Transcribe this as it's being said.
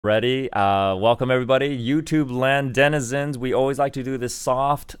Ready? Welcome everybody, YouTube land denizens. We always like to do this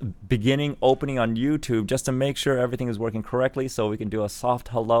soft beginning opening on YouTube just to make sure everything is working correctly so we can do a soft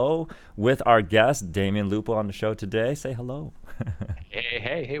hello with our guest, Damion Lupo, on the show today. Say hello.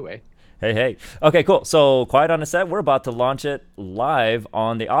 Hey, Way. Hey, hey. Okay, cool. So, quiet on the set. We're about to launch it live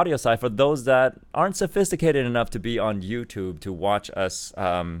on the audio side for those that aren't sophisticated enough to be on YouTube to watch us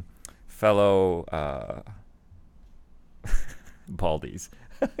fellow baldies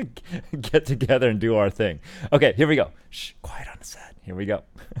get together and do our thing. Okay, here we go. Shh, quiet on the set. Here we go.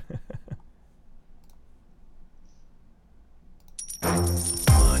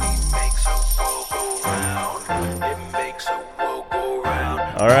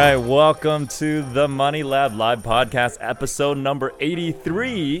 All right, welcome to the Money Lab Live Podcast, episode number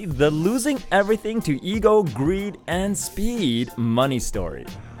 83, the losing everything to ego, greed, and speed money story.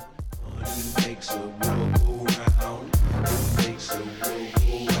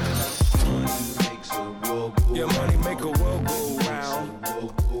 Your money make a world go round.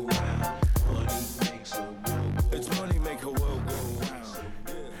 It's money make a world go round.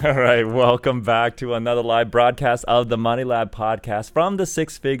 All right, welcome back to another live broadcast of the Money Lab podcast from the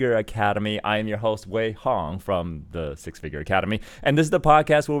Six Figure Academy. I am your host, Wei Hong from the Six Figure Academy, and this is the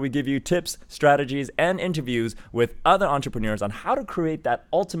podcast where we give you tips, strategies, and interviews with other entrepreneurs on how to create that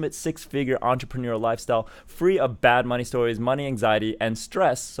ultimate six-figure entrepreneurial lifestyle free of bad money stories, money anxiety, and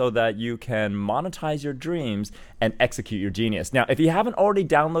stress so that you can monetize your dreams and execute your genius. Now, if you haven't already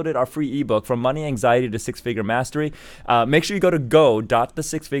downloaded our free ebook, From Money Anxiety to Six-Figure Mastery, make sure you go to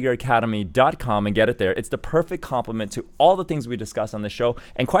go.thesixfigureacademy.com and get it there. It's the perfect complement to all the things we discuss on the show,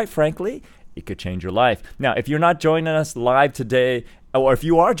 and quite frankly, it could change your life. Now, if you're not joining us live today, or if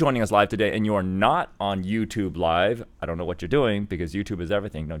you are joining us live today and you are not on YouTube live, I don't know what you're doing because YouTube is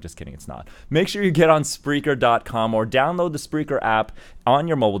everything. No, just kidding, it's not. Make sure you get on Spreaker.com or download the Spreaker app on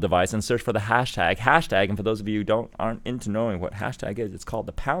your mobile device and search for the hashtag. And for those of you who aren't into knowing what hashtag is, it's called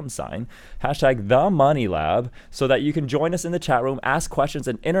the #, hashtag the Money Lab, so that you can join us in the chat room, ask questions,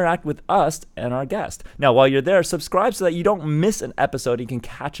 and interact with us and our guest. Now, while you're there, subscribe so that you don't miss an episode. You can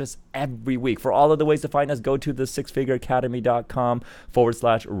catch us every week. For all of the ways to find us, go to the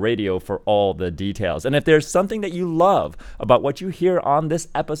sixfigureacademy.com/radio for all the details. And if there's something that you love about what you hear on this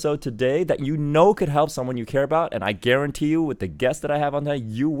episode today that you know could help someone you care about, and I guarantee you with the guest that I have on today,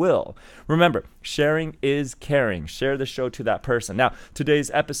 you will. Remember, sharing is caring. Share the show to that person. Now, today's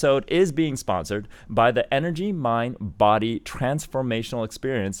episode is being sponsored by the Energy, Mind, Body Transformational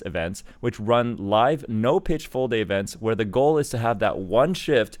Experience events, which run live, no-pitch full-day events where the goal is to have that one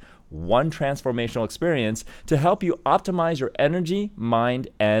shift, one transformational experience to help you optimize your energy, mind,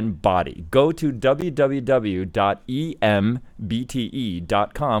 and body. Go to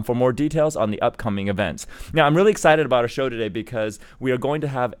www.embte.com for more details on the upcoming events. Now, I'm really excited about our show today because we're going to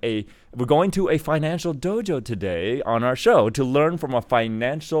a financial dojo today on our show to learn from a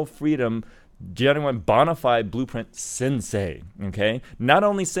financial freedom genuine bona fide blueprint sensei. Okay, not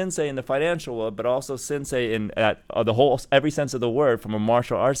only sensei in the financial world, but also sensei in the whole every sense of the word from a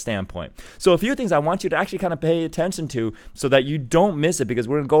martial arts standpoint. So a few things I want you to actually kind of pay attention to so that you don't miss it, because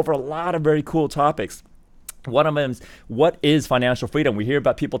we're going to go over a lot of very cool topics. One of them is, what is financial freedom? We hear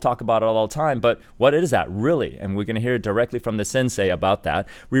about people talk about it all the time, but what is that really? And we're going to hear directly from the sensei about that.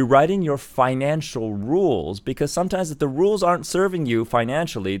 Rewriting your financial rules, because sometimes if the rules aren't serving you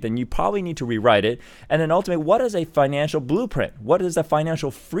financially, then you probably need to rewrite it. And then ultimately, what is a financial blueprint? What is a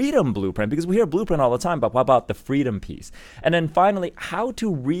financial freedom blueprint? Because we hear blueprint all the time, but what about the freedom piece? And then finally, how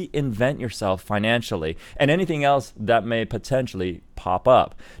to reinvent yourself financially and anything else that may potentially pop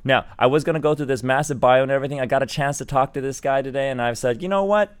up. Now, I was going to go through this massive bio and everything. I got a chance to talk to this guy today, and I've said, you know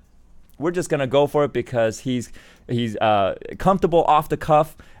what? We're just going to go for it because he's comfortable off the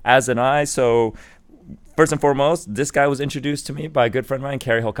cuff, as an I. So first and foremost, this guy was introduced to me by a good friend of mine,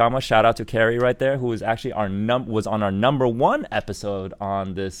 Carrie Hokama. Shout out to Carrie right there, who was actually was on our #1 episode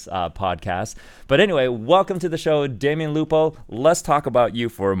on this podcast. But anyway, welcome to the show, Damion Lupo. Let's talk about you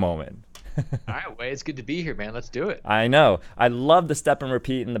for a moment. All right, Way, it's good to be here, man. Let's do it. I know. I love the step and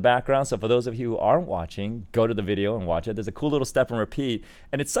repeat in the background. So for those of you who aren't watching, go to the video and watch it. There's a cool little step and repeat.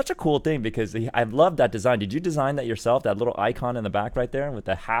 And it's such a cool thing because I love that design. Did you design that yourself, that little icon in the back right there with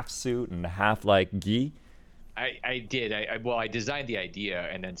the half suit and the half like gi? I did. Well, I designed the idea,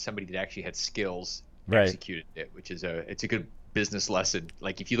 and then somebody that actually had skills Right. executed it, which is it's a good business lesson.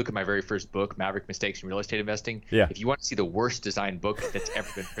 Like, if you look at my very first book, Maverick Mistakes in Real Estate Investing, Yeah. if you want to see the worst designed book that's ever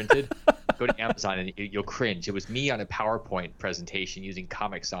been printed, Go to Amazon and you'll cringe. It was me on a PowerPoint presentation using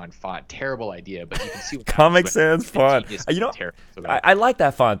Comic Sans font. Terrible idea, but you can see what Comic Sans font. I like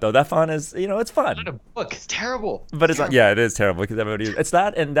that font though. That font is, it's fun. It's not a book. It's terrible. But it's not. Yeah, it is terrible because everybody. It's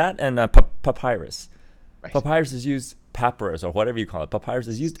that and papyrus. Right. Papyrus is used. Papyrus or whatever you call it. Papyrus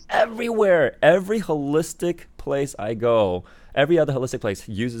is used everywhere. Every holistic place I go, every other holistic place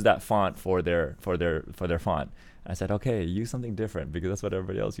uses that font for their font. I said, okay, use something different because that's what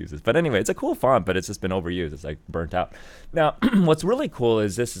everybody else uses. But anyway, it's a cool font, but it's just been overused. It's like burnt out. Now, what's really cool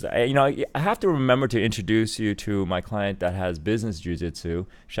is I have to remember to introduce you to my client that has business jiu-jitsu.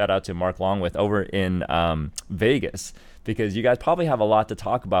 Shout out to Mark Longwith over in Vegas, because you guys probably have a lot to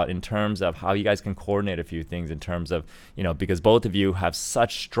talk about in terms of how you guys can coordinate a few things in terms of, because both of you have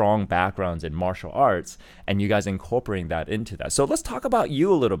such strong backgrounds in martial arts and you guys incorporating that into that. So let's talk about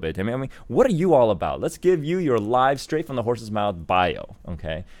you a little bit. I mean, what are you all about? Let's give you your live, straight from the horse's mouth bio,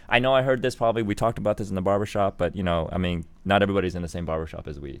 okay? I know I heard this probably, we talked about this in the barbershop, but, not everybody's in the same barbershop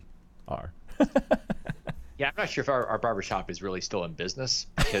as we are. Yeah, I'm not sure if our barbershop is really still in business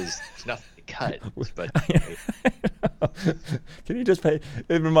because there's nothing to cut. But can you just pay?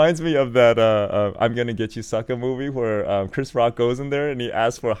 It reminds me of that I'm Gonna Get You Sucker movie where Chris Rock goes in there and he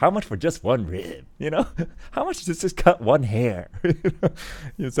asks for how much for just one rib, How much does just cut one hair?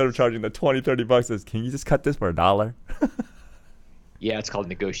 Instead of charging the $20-$30, says, can you just cut this for $1? Yeah, it's called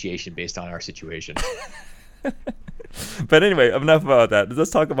negotiation based on our situation. But anyway, enough about that. Let's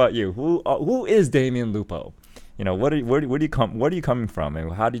talk about you. Who is Damion Lupo? Where do you coming from,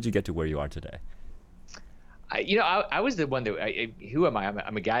 and how did you get to where you are today? I was the one that. Who am I?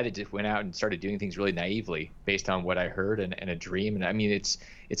 I'm a guy that just went out and started doing things really naively based on what I heard and a dream. And I mean,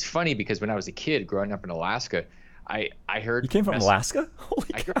 it's funny because when I was a kid growing up in Alaska, I heard. You came from Alaska? Holy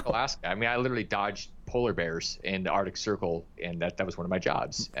I grew up in Alaska. I mean, I literally dodged polar bears in the Arctic Circle, and that was one of my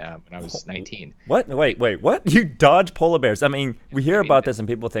jobs when I was 19. What? Wait, what? You dodge polar bears? I mean, we hear about this and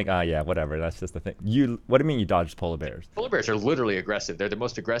people think, oh yeah, whatever, that's just the thing. What do you mean you dodged polar bears? Polar bears are literally aggressive. They're the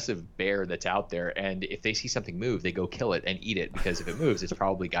most aggressive bear that's out there, and if they see something move, they go kill it and eat it because if it moves, it's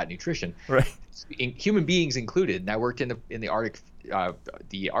probably got nutrition. Right. Human beings included. And I worked in the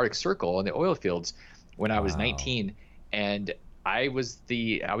Arctic Circle in the oil fields when I was 19, and I was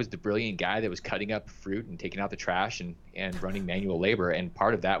the brilliant guy that was cutting up fruit and taking out the trash and running manual labor, and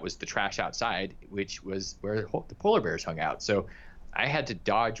part of that was the trash outside, which was where the polar bears hung out. So I had to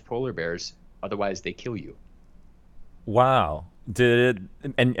dodge polar bears, otherwise they kill you. Wow. And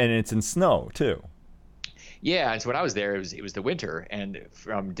it's in snow too. Yeah, and so when I was there, it was the winter, and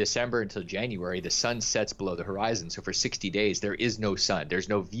from December until January, the sun sets below the horizon. So for 60 days, there is no sun. There's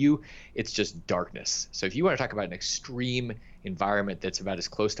no view. It's just darkness. So if you want to talk about an extreme environment that's about as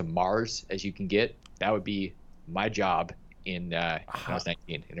close to Mars as you can get, that would be my job when I was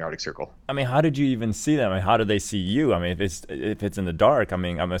 19 in the Arctic Circle. I mean, how did you even see them? I mean, how do they see you? I mean, if it's in the dark, I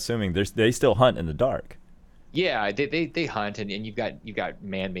mean, I'm assuming they still hunt in the dark. Yeah, they hunt, and you've got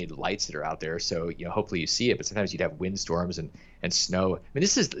man-made lights that are out there, so hopefully you see it. But sometimes you'd have windstorms and snow. I mean,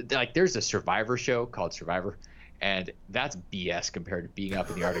 this is like there's a Survivor show called Survivor, and that's BS compared to being up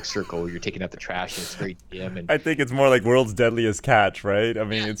in the Arctic Circle where you're taking out the trash and it's very dim. And I think it's more like World's Deadliest Catch, right? I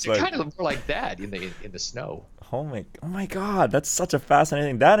mean, it's like kind of more like that in the snow. Oh my God, that's such a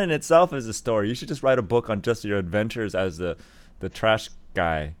fascinating. That in itself is a story. You should just write a book on just your adventures as the trash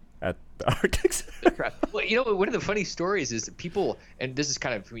guy at the Arctic. Well, one of the funny stories is that people, and this is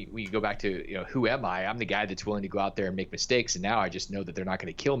kind of we go back to who am I? I'm the guy that's willing to go out there and make mistakes, and now I just know that they're not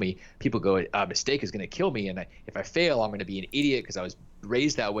going to kill me. People go, a mistake is going to kill me, and if I fail, I'm going to be an idiot because I was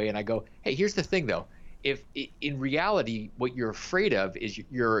raised that way. And I go, hey, here's the thing though. If in reality what you're afraid of is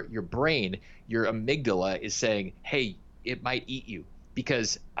your brain, your amygdala is saying, hey, it might eat you.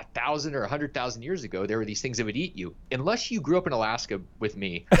 Because 1,000 or 100,000 years ago, there were these things that would eat you. Unless you grew up in Alaska with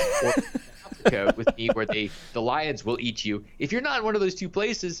me, or Africa with me, where the lions will eat you. If you're not in one of those two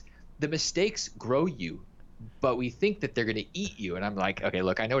places, the mistakes grow you. But we think that they're going to eat you. And I'm like, okay,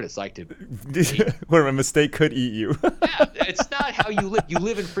 look, I know what it's like to where a mistake could eat you. Yeah, it's not how you live. You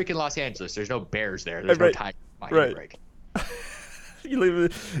live in freaking Los Angeles. There's no bears there. There's no tiger. Right. You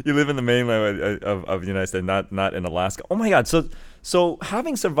live in the mainland of the United States, not in Alaska. Oh my God! So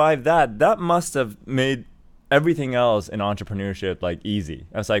having survived that must have made everything else in entrepreneurship like easy.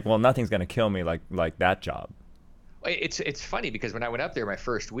 I was like, well, nothing's gonna kill me like that job. It's funny because when I went up there my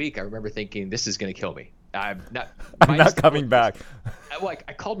first week, I remember thinking this is gonna kill me. I'm not coming back.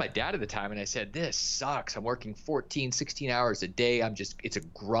 I called my dad at the time and I said, this sucks. I'm working 14, 16 hours a day. It's a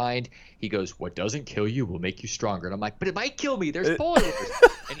grind. He goes, what doesn't kill you will make you stronger. And I'm like, but it might kill me. There's polar bears.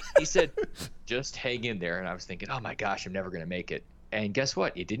 And he said, just hang in there. And I was thinking, oh my gosh, I'm never going to make it. And guess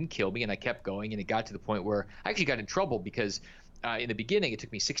what? It didn't kill me, and I kept going, and it got to the point where I actually got in trouble because in the beginning, it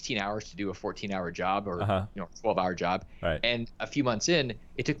took me 16 hours to do a 14-hour job or 12-hour job. Right. And a few months in,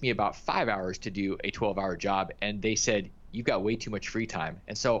 it took me about 5 hours to do a 12-hour job. And they said, you've got way too much free time.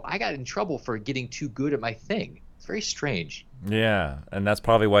 And so I got in trouble for getting too good at my thing. It's very strange. Yeah, and that's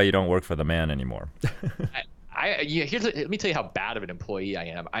probably why you don't work for the man anymore. Let me tell you how bad of an employee I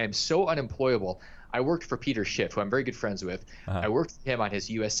am. I am so unemployable. I worked for Peter Schiff, who I'm very good friends with. I worked for him on his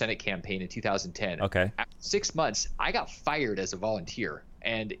U.S. Senate campaign in 2010. Okay. After 6 months, I got fired as a volunteer.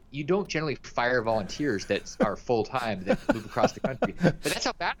 And you don't generally fire volunteers that are full-time that move across the country. But that's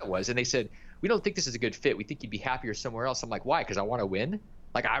how bad it was. And they said, we don't think this is a good fit. We think you'd be happier somewhere else. I'm like, why? Because I want to win?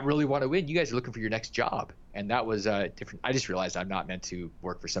 Like, I really want to win. You guys are looking for your next job. And that was different. I just realized I'm not meant to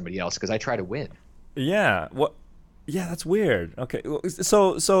work for somebody else because I try to win. Yeah. What? Yeah, that's weird. Okay,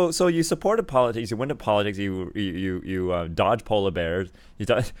 so you supported politics. You went to politics. You dodged polar bears.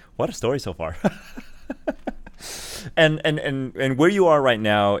 What a story so far. and where you are right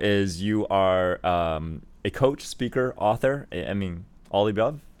now is you are a coach, speaker, author. I mean, all the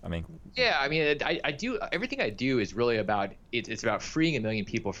above. I mean. Yeah, I mean, I do everything I do is really about it's about freeing 1 million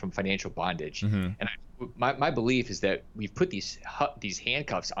people from financial bondage. And my belief is that we've put these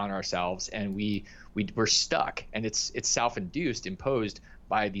handcuffs on ourselves, and we're stuck, and it's self-induced, imposed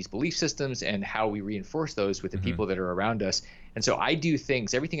by these belief systems and how we reinforce those with the people that are around us. And so I do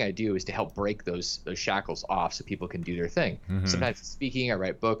things. Everything I do is to help break those shackles off so people can do their thing. Sometimes it's speaking, I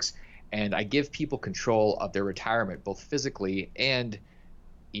write books, and I give people control of their retirement, both physically and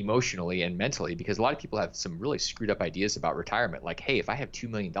emotionally and mentally, because a lot of people have some really screwed up ideas about retirement. Like, hey, if I have $2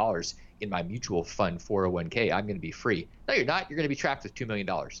 million in my mutual fund 401k, I'm going to be free. No, you're not. You're going to be trapped with $2 million.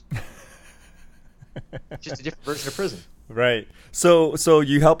 Just a different version of prison. Right. So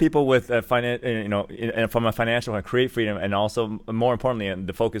you help people with from a financial create freedom, and also more importantly,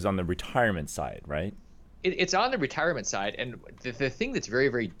 the focus on the retirement side, right? It's on the retirement side, and the thing that's very,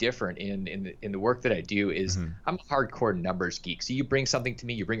 very different in the work that I do is I'm a hardcore numbers geek. So you bring something to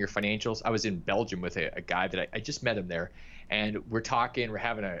me, you bring your financials. I was in Belgium with a guy that I just met him there, and we're talking, we're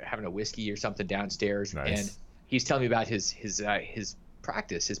having a whiskey or something downstairs, and he's telling me about his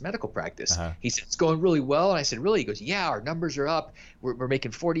practice, his medical practice. He said, it's going really well. And I said, really? He goes, yeah, our numbers are up. We're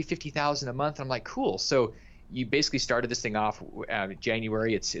making 40, 50,000 a month. And I'm like, cool. So you basically started this thing off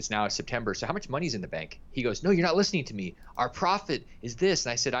January. It's now September. So how much money's in the bank? He goes, no, you're not listening to me. Our profit is this.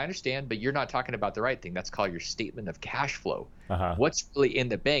 And I said, I understand, but you're not talking about the right thing. That's called your statement of cash flow. What's really in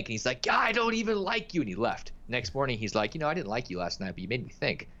the bank? And he's like, yeah, I don't even like you. And he left. Next morning, he's like, I didn't like you last night, but you made me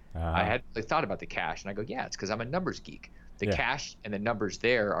think. I had thought about the cash. And I go, yeah, it's because I'm a numbers geek. The cash and the numbers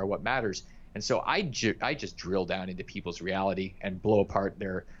there are what matters. And so I just drill down into people's reality and blow apart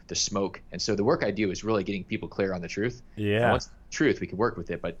the smoke. And so the work I do is really getting people clear on the truth. Yeah. And once the truth, we can work with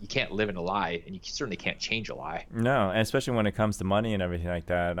it, but you can't live in a lie, and you certainly can't change a lie. No, and especially when it comes to money and everything like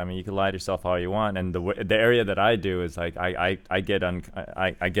that. I mean, you can lie to yourself all you want, and the area that I do is like I get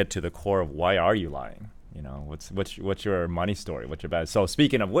to the core of why are you lying? What's your money story? What's your bad? So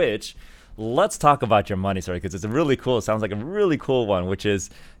speaking of which, let's talk about your money story, because it sounds like a really cool one, which is,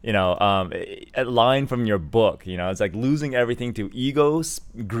 a line from your book, it's like losing everything to ego,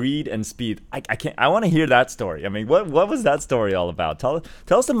 greed, and speed. I want to hear that story. I mean, what was that story all about? Tell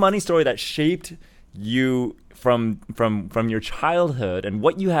us the money story that shaped you from your childhood, and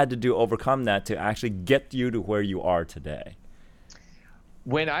what you had to do overcome that to actually get you to where you are today.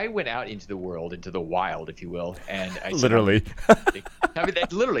 When I went out into the world, into the wild, if you will, and I literally,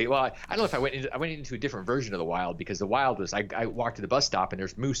 literally. Well, I don't know if I went into a different version of the wild, because the wild was I walked to the bus stop and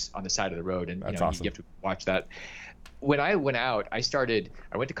there's moose on the side of the road, and awesome. You have to watch that. When I went out, I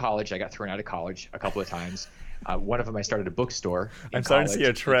went to college. I got thrown out of college a couple of times. One of them, I started a bookstore. I'm starting to see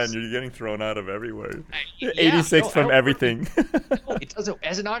a trend. You're getting thrown out of everywhere. 86 from everything. No, it doesn't.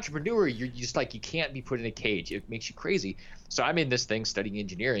 As an entrepreneur, you're just like, you can't be put in a cage. It makes you crazy. So I'm in this thing studying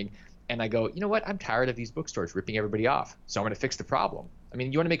engineering, and I go, you know what? I'm tired of these bookstores ripping everybody off. So I'm going to fix the problem. I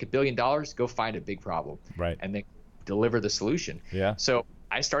mean, you want to make $1 billion? Go find a big problem, right? And then deliver the solution. Yeah. So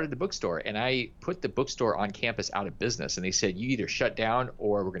I started the bookstore, and I put the bookstore on campus out of business. And they said, you either shut down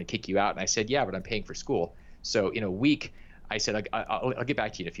or we're going to kick you out. And I said, yeah, but I'm paying for school. So in a week, I said, I'll get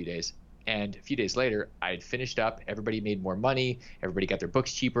back to you in a few days. And a few days later, I had finished up. Everybody made more money. Everybody got their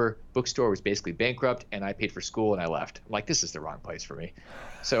books cheaper. Bookstore was basically bankrupt, and I paid for school, and I left. I'm like, this is the wrong place for me.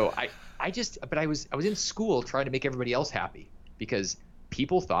 So I was in school trying to make everybody else happy, because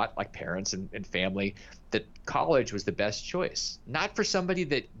people thought, like parents and family, that college was the best choice, not for somebody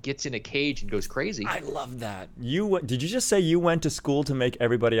that gets in a cage and goes crazy. I love that. Did you just say you went to school to make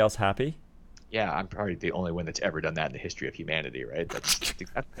everybody else happy? Yeah, I'm probably the only one that's ever done that in the history of humanity, right? That's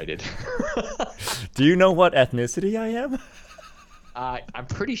exactly what I did. Do you know what ethnicity I am? I'm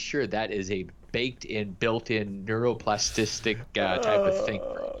pretty sure that is a baked in, built in neuroplastic type of thing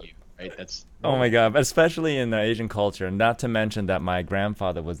for Uh, you, right? That's Oh my normal. God, especially in the Asian culture, not to mention that my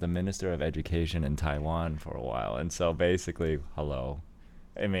grandfather was the Minister of Education in Taiwan for a while. And so basically, hello.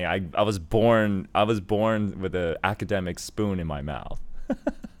 I mean, I was born with an academic spoon in my mouth.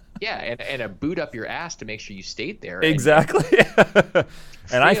 Yeah, and a boot up your ass to make sure you stayed there, and Exactly.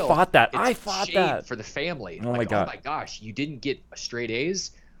 And I failed, fought that. I it's fought shame that. for the family. Oh my Like, oh God. my gosh, you didn't get straight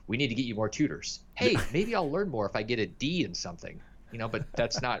A's. We need to get you more tutors. Hey, maybe I'll learn more if I get a D in something. But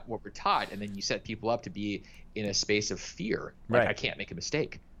that's not what we're taught. And then you set people up to be in a space of fear. Like, I Right. can't make a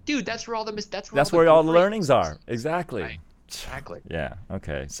mistake. Dude, that's where all That's the where all the glory learnings exists. are. Exactly. Right. Exactly. Yeah.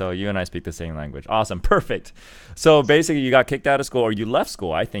 Okay. So you and I speak the same language. Awesome. Perfect. So basically, you got kicked out of school, or you left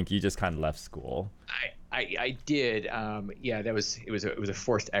school. I think you just kind of left school. I did. Yeah, it was a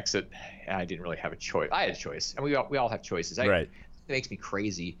forced exit. I didn't really have a choice. I had a choice, and we all have choices. Right. It makes me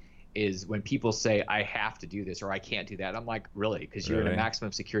crazy is when people say I have to do this or I can't do that. I'm like, really? Because you're in a Really.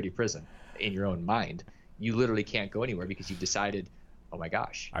 maximum security prison in your own mind. You literally can't go anywhere because you've decided, oh my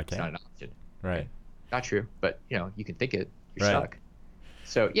gosh, I it's not can. an option. Right. Okay, not true, but you can think it. You're Right. stuck.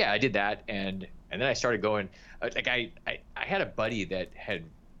 So yeah, I did that, and then I started going. Like I had a buddy that had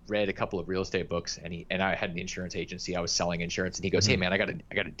read a couple of real estate books, and I had an insurance agency. I was selling insurance, and he goes, "Hey man, I got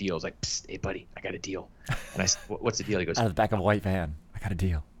a deal." I was like, "Psst, hey buddy, I got a deal." And I said, "What's the deal?" He goes, Out of the back of a white van. I got a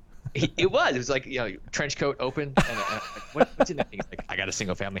deal. It was like trench coat open, and I'm like, what's in that thing? He's like, "I got a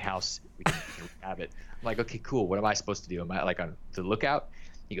single family house. We can rehab it." I'm like, "Okay, cool. What am I supposed to do? Am I like on the lookout?"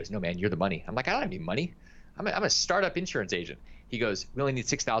 He goes, "No man, you're the money." I'm like, "I don't have any money. I'm a startup insurance agent." He goes, "We only need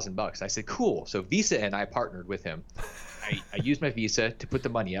 $6,000." I said, "Cool." So Visa and I partnered with him. I used my Visa to put the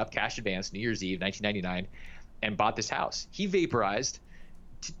money up, cash advance, New Year's Eve, 1999, and bought this house. He vaporized,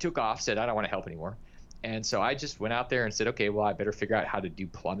 took off, said, "I don't want to help anymore." And so I just went out there and said, "Okay, well, I better figure out how to do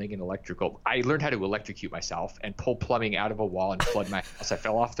plumbing and electrical." I learned how to electrocute myself and pull plumbing out of a wall and flood my house. I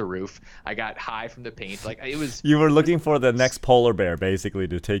fell off the roof. I got high from the paint. Like it was, You were looking for the next polar bear, basically,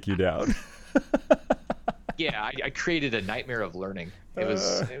 to take you down. yeah, I created a nightmare of learning. It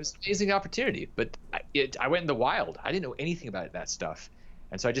was an amazing opportunity, but I went in the wild. I didn't know anything about that stuff,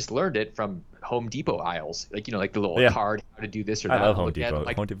 and so I just learned it from Home Depot aisles, like the little Yeah. card how to do this or I that. love I'm Home looking at it, I'm Depot.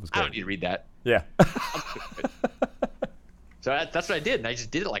 like, Home Depot's I don't great. need to read that. Yeah. So that's what I did, and I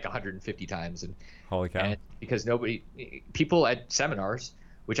just did it like 150 times, Holy cow. and because people at seminars,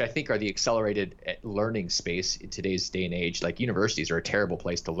 which I think are the accelerated learning space in today's day and age, like universities are a terrible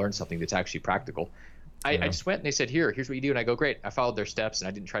place to learn something that's actually practical. I Yeah. just went and they said, here's what you do, and I go, great. I followed their steps, and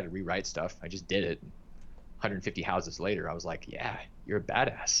I didn't try to rewrite stuff. I just did it. 150 houses later, I was like, yeah, you're a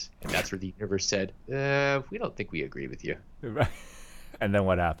badass, and that's where the universe said, we don't think we agree with you. Right. And then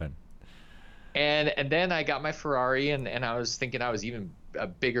what happened? And then I got my Ferrari, and I was thinking I was even a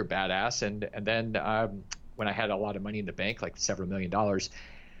bigger badass. And then when I had a lot of money in the bank, like several $1 million,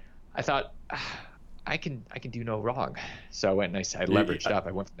 I thought I can do no wrong. So I went and I leveraged up.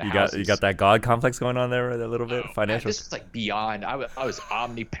 I went from the You houses. got that God complex going on there a little bit, Oh, man, financial. this was like beyond. I was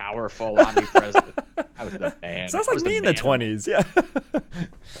omnipowerful, omnipresent. I was the man. Sounds I like was me the in the man. 20s. Yeah.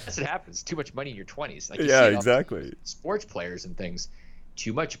 That's what happens. Too much money in your 20s. Like you Yeah, see it all exactly. sports players and things.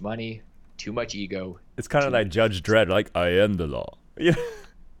 Too much money, too much ego. It's kind of Too like Judge Dredd, like I am the law. Yeah.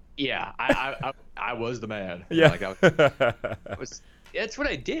 Yeah, I was the man. Yeah. Like that's what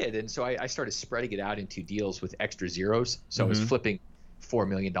I did, and so I started spreading it out into deals with extra zeros. So I was flipping $4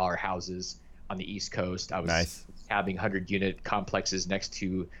 million houses on the East Coast. I was Nice. having 100-unit complexes next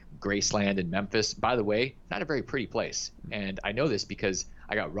to Graceland in Memphis. By the way, not a very pretty place, and I know this because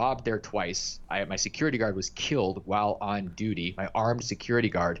I got robbed there twice. My security guard was killed while on duty. My armed security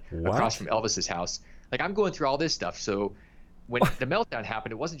guard across from Elvis's house. Like I'm going through all this stuff, so when the meltdown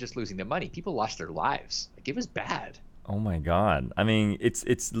happened, it wasn't just losing the money. People lost their lives. Like it was bad. Oh my God. I mean,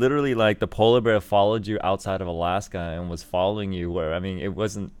 it's literally like the polar bear followed you outside of Alaska and was following you where, I mean, it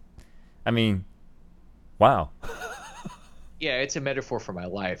wasn't, I mean, wow. Yeah, it's a metaphor for my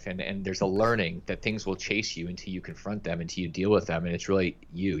life, and there's a learning that things will chase you until you confront them, until you deal with them, and it's really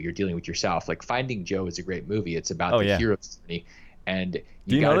you're dealing with yourself. Like Finding Joe is a great movie. It's about Oh, the yeah. hero's journey, and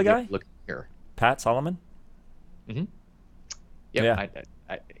Do you know gotta the be able guy? to look here. Pat Solomon? Yep, Yeah.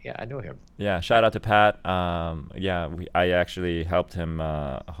 I know him. Yeah, shout out to Pat. Yeah, I actually helped him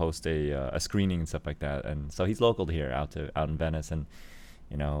host a screening and stuff like that, and so he's local to here, out in Venice, and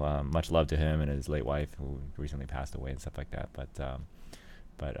much love to him and his late wife who recently passed away and stuff like that.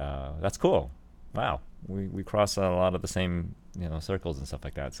 But that's cool. Wow, we cross a lot of the same circles and stuff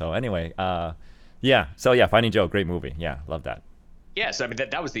like that. So anyway, yeah. So yeah, Finding Joe, great movie. Yeah, love that. Yes, I mean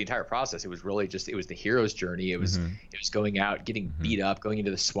that was the entire process. It was really just it was the hero's journey. Mm-hmm. It was going out, getting Mm-hmm. beat up, going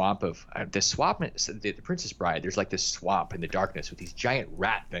into the swamp of the Princess Bride. There's like this swamp in the darkness with these giant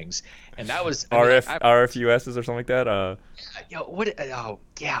rat things, and that was I mean RFUSs or something like that. what oh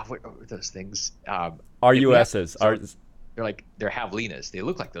yeah what are those things? We have RUSs. they're like they're javelinas. They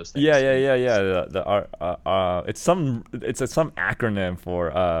look like those Yeah, things. yeah, yeah, yeah. It's some some acronym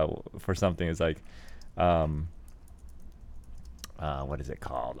for something. It's like, um, what is it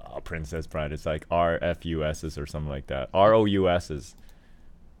called? Princess Bride. It's like RFUSs or something like that. ROUSs.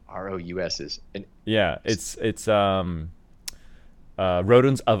 ROUSs and Yeah, it's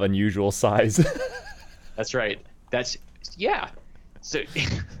rodents of unusual size. that's right. That's yeah. So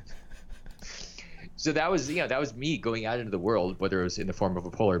so that was that was me going out into the world, whether it was in the form of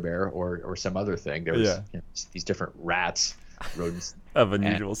a polar bear or some other thing. There was Yeah. these different rats, rodents Of and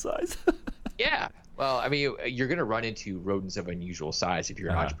unusual size. yeah. Well, I mean, you're going to run into rodents of unusual size if you're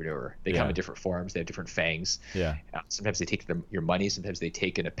an Uh-huh. entrepreneur. They Yeah. come in different forms. They have different fangs. Yeah. Sometimes they take your money. Sometimes they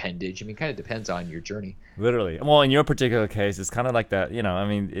take an appendage. I mean, it kind of depends on your journey. Literally. Well, in your particular case, it's kind of like that. I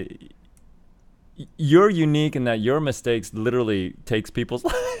mean, you're unique in that your mistakes literally takes people's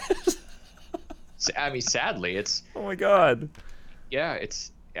lives. I mean, sadly, it's Oh my God. yeah,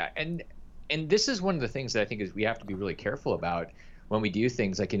 it's yeah, and this is one of the things that I think is we have to be really careful about when we do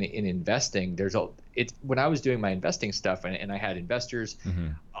things like in investing. It's when I was doing my investing stuff and I had investors, Mm-hmm.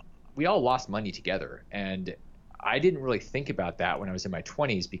 we all lost money together, and I didn't really think about that when I was in my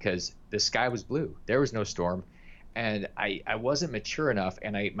 20s because the sky was blue. There was no storm. And I wasn't mature enough,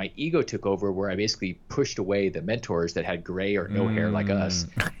 and my ego took over where I basically pushed away the mentors that had gray or no hair like us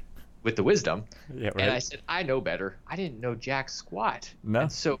with the wisdom. Yeah, right. And I said, I know better. I didn't know jack squat. No.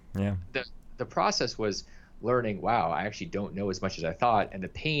 And so Yeah. the process was learning, wow, I actually don't know as much as I thought. And the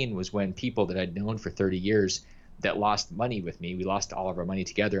pain was when people that I'd known for 30 years that lost money with me, we lost all of our money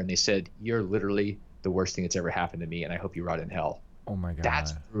together, and they said, you're literally the worst thing that's ever happened to me, and I hope you rot in hell. Oh my God.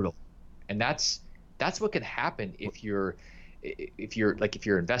 That's brutal. And that's what can happen if you're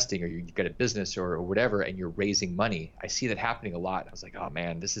investing or you've got a business or whatever and you're raising money. I see that happening a lot. I was like, oh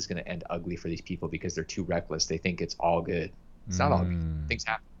man, this is going to end ugly for these people because they're too reckless. They think it's all good. It's not all good. Things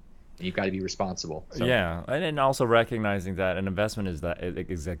happen, and you've got to be responsible. So, Yeah, and then also recognizing that an investment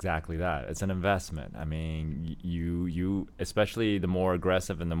is exactly that. It's an investment. I mean, you especially the more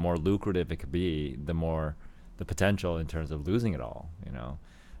aggressive and the more lucrative it could be, the more the potential in terms of losing it all.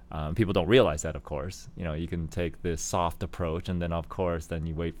 People don't realize that, of course. You can take this soft approach, and then of course, then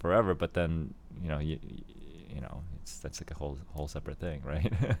you wait forever. But then, that's like a whole separate thing,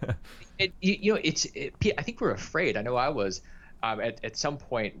 right? I think we're afraid. I know I was at some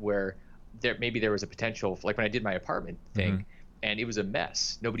point where there was a potential, like when I did my apartment thing, Mm-hmm. and it was a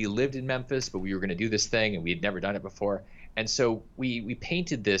mess. Nobody lived in Memphis, but we were going to do this thing, and we had never done it before. And so we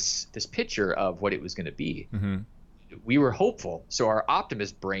painted this picture of what it was going to be. Mm-hmm. We were hopeful, so our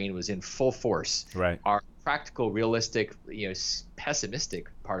optimist brain was in full force. Right. Our practical, realistic, pessimistic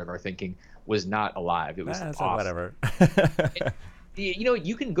part of our thinking was not alive. It was That's off. whatever.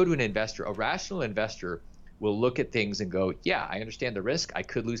 You can go to an investor. A rational investor will look at things and go, yeah, I understand the risk. I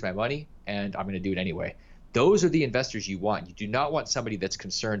could lose my money, and I'm going to do it anyway. Those are the investors you want. You do not want somebody that's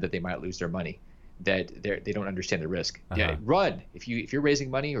concerned that they might lose their money, that they don't understand the risk. Uh-huh. Yeah, run. If you're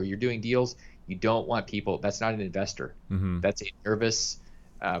raising money or you're doing deals, you don't want people. That's not an investor. Mm-hmm. That's a nervous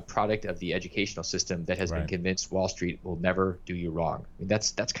product of the educational system that has been Right. convinced Wall Street will never do you wrong. I mean,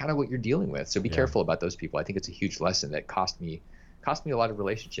 that's kind of what you're dealing with. So be Yeah. careful about those people. I think it's a huge lesson that cost me a lot of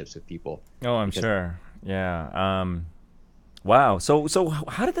relationships with people. Oh, I'm sure. Yeah. Wow. So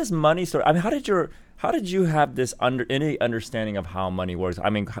how did this money start? I mean, how did you have this any understanding of how money works? I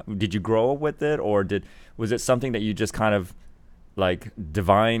mean, did you grow up with it, or was it something that you just kind of like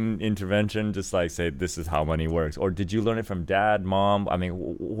divine intervention, just like say this is how money works, or did you learn it from dad, mom? I mean,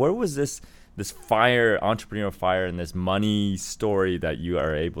 where was this entrepreneurial fire and this money story that you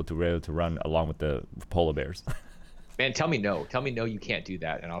are able to run along with the polar bears? Man, tell me no, you can't do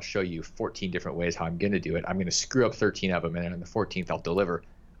that, and I'll show you 14 different ways how I'm going to do it. I'm going to screw up 13 of them, and on the 14th I'll deliver.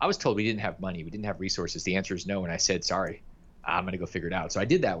 I was told we didn't have money, we didn't have resources. The answer is no, and I said sorry. I'm going to go figure it out. So I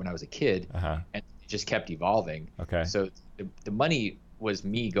did that when I was a kid, Uh-huh. and it just kept evolving. Okay. So the money was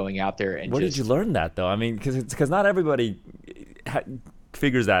me going out there and Where did you learn that though? I mean, because not everybody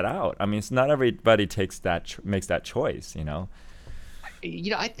figures that out. I mean, it's not everybody makes that choice.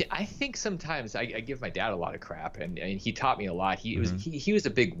 I think sometimes I give my dad a lot of crap, and he taught me a lot. He Mm-hmm. was a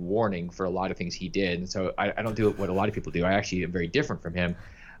big warning for a lot of things he did, and so I don't do what a lot of people do. I actually am very different from him.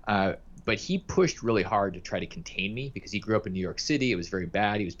 But he pushed really hard to try to contain me because he grew up in New York City. It was very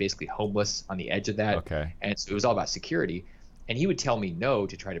bad. He was basically homeless on the edge of that. Okay. And so it was all about security. And he would tell me no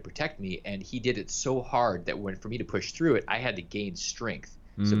to try to protect me. And he did it so hard that for me to push through it, I had to gain strength.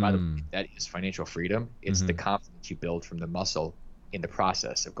 So by the way, that is financial freedom. It's the confidence you build from the muscle in the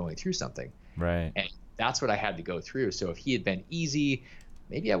process of going through something. Right. And that's what I had to go through. So if he had been easy,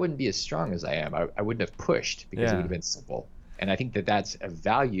 maybe I wouldn't be as strong as I am. I wouldn't have pushed because it would have been simple. And I think that that's a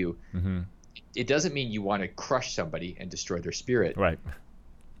value. It doesn't mean you want to crush somebody and destroy their spirit. Right.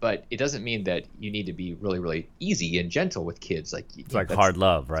 But it doesn't mean that you need to be really, really easy and gentle with kids. It's like hard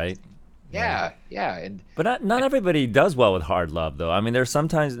love, right? Yeah. But not everybody does well with hard love, though. I mean, there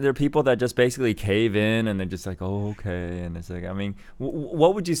are people that just basically cave in and they're just like, oh, okay. And it's like, I mean,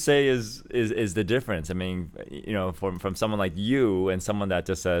 what would you say is the difference? I mean, from someone like you and someone that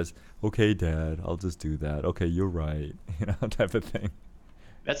just says, okay, Dad, I'll just do that. Okay, you're right. Type of thing.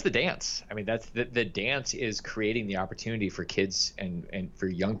 That's the dance. I mean, that's the dance is creating the opportunity for kids and for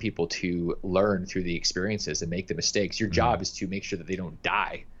young people to learn through the experiences and make the mistakes. Your job is to make sure that they don't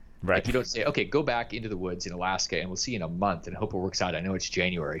die. Right. Like you don't say, okay, go back into the woods in Alaska and we'll see you in a month and hope it works out. I know it's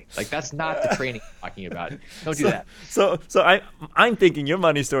January. Like that's not the training I'm talking about. Don't do that. So I'm thinking your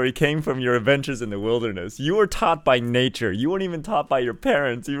money story came from your adventures in the wilderness. You were taught by nature. You weren't even taught by your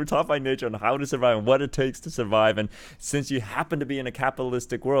parents. You were taught by nature on how to survive and what it takes to survive. And since you happen to be in a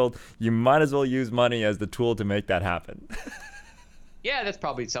capitalistic world, you might as well use money as the tool to make that happen. Yeah, that's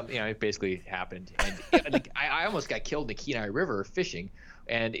probably something. It basically happened. And like, I almost got killed in the Kenai River fishing.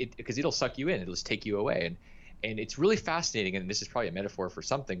 And because it'll suck you in, it'll just take you away, and it's really fascinating. And this is probably a metaphor for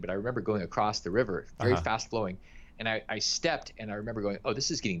something, but I remember going across the river, very fast flowing, and I stepped, and I remember going, oh,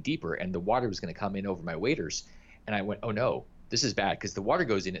 this is getting deeper, and the water was going to come in over my waders, and I went, oh no, this is bad, because the water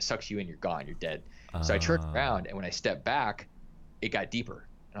goes in, it sucks you in, you're gone, you're dead. So I turned around, and when I stepped back, it got deeper,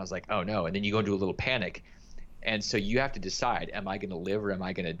 and I was like, oh no, and then you go into a little panic. And so you have to decide, am I going to live or am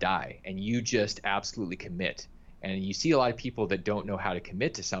I going to die? And you just absolutely commit. And you see a lot of people that don't know how to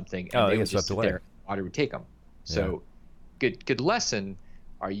commit to something, and they would just sit there, water would take them. So good lesson.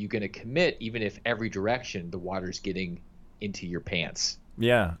 Are you going to commit even if every direction the water's getting into your pants?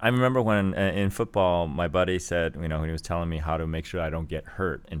 Yeah. I remember when in football, my buddy said, when he was telling me how to make sure I don't get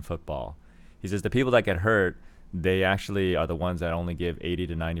hurt in football, he says the people that get hurt, they actually are the ones that only give 80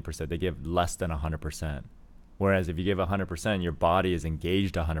 to 90%. They give less than 100%. Whereas if you give 100%, your body is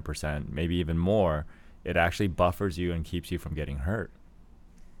engaged 100%, maybe even more. It actually buffers you and keeps you from getting hurt.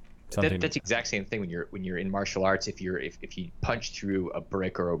 That's the exact same thing when you're in martial arts. If you punch through a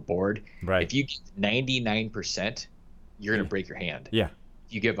brick or a board, right. If you get 99%, you're gonna break your hand. Yeah.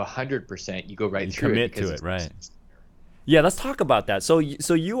 If you give 100%, you go right you through it. Commit to it, right? Yeah, let's talk about that. So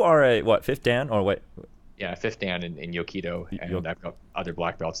you are a fifth dan or what? Yeah, fifth dan in Yokido, and I've got other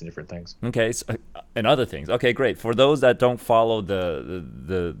black belts and different things. Okay, so, and other things. Okay, great. For those that don't follow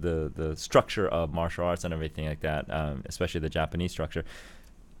the structure of martial arts and everything like that, especially the Japanese structure,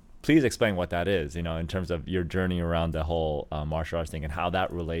 please explain what that is, in terms of your journey around the whole martial arts thing and how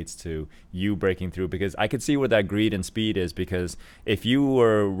that relates to you breaking through. Because I could see where that greed and speed is, because if you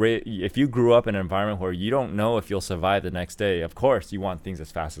grew up in an environment where you don't know if you'll survive the next day, of course you want things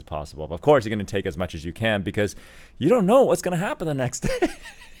as fast as possible. Of course you're going to take as much as you can because you don't know what's going to happen the next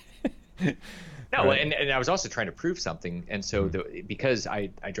day. No, right. and I was also trying to prove something, and so because I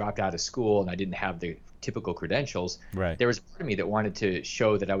dropped out of school and I didn't have the typical credentials, right. There was a part of me that wanted to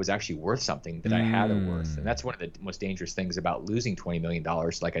show that I was actually worth something, that I had a worth, and that's one of the most dangerous things about losing $20 million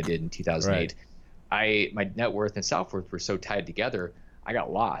like I did in 2008. Right. My net worth and self-worth were so tied together, I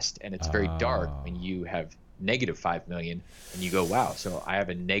got lost, and it's very dark when you have negative 5 million and you go, wow, so I have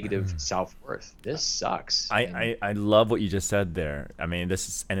a negative self-worth. This sucks. I love what you just said there. I mean,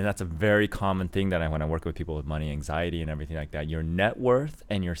 that's a very common thing that when I work with people with money anxiety and everything like that, your net worth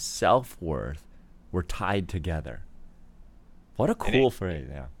and your self-worth were tied together. What a cool phrase.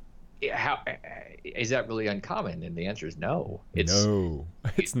 Yeah. How is that really uncommon? And the answer is no.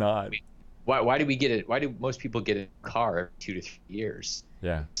 It's not. Why do we get it? Why do most people get a car every 2 to 3 years?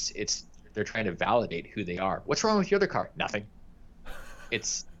 Yeah. They're trying to validate who they are. What's wrong with your other car? Nothing.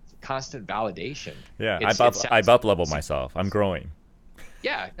 It's constant validation. Yeah, I've up-leveled myself. I'm growing.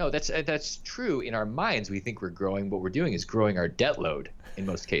 Yeah, no, that's true. In our minds, we think we're growing. What we're doing is growing our debt load in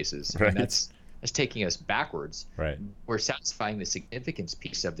most cases. Right. And that's taking us backwards. Right. We're satisfying the significance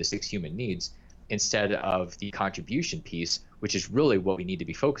piece of the 6 human needs instead of the contribution piece, which is really what we need to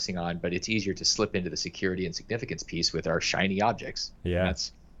be focusing on. But it's easier to slip into the security and significance piece with our shiny objects. Yeah.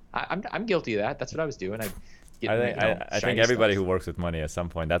 I'm guilty of that. That's what I was doing. I think everybody who works with money at some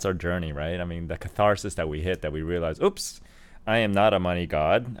point, that's our journey, right? I mean, the catharsis that we hit, that we realize, oops, I am not a money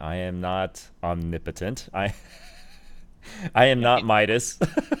god. I am not omnipotent. I am Yeah, not Midas.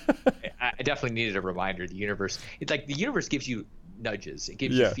 I definitely needed a reminder. The universe, it's like the universe gives you nudges. It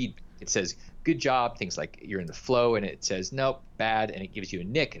gives you Yeah. feedback. It says, good job, things like you're in the flow, and it says, nope, bad, and it gives you a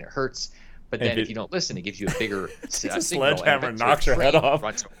nick and it hurts. But And then if you don't listen, it gives you a bigger takes a signal, and sledgehammer and eventually a knocks your head train off.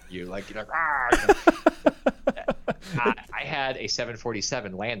 runs over you. Like, you're like, ah. I had a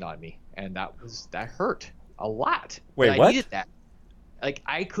 747 land on me, and that hurt a lot. Wait, But I what? needed that. Like,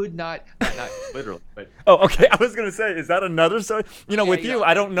 I could not literally, but Oh, okay. I was gonna say, is that another story? With yeah, you,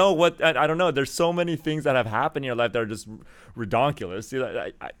 I don't know what I don't know. There's so many things that have happened in your life that are just redonkulous.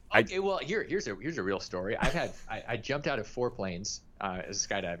 okay. Well, here's a real story. I jumped out of 4 planes as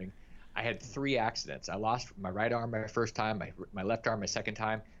skydiving. I had 3 accidents. I lost my right arm my first time, my left arm my second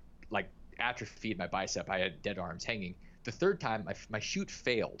time, like atrophied my bicep. I had dead arms hanging. The third time, my chute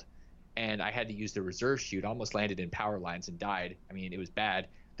failed, and I had to use the reserve chute. Almost landed in power lines and died. I mean, it was bad.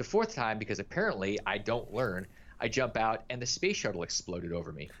 The fourth time, because apparently I don't learn, I jump out and the space shuttle exploded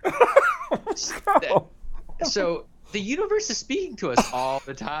over me. No. So the universe is speaking to us all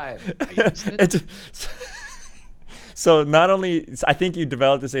the time. So not only, I think you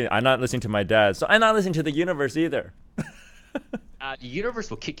developed this thing, I'm not listening to my dad, so I'm not listening to the universe either. The universe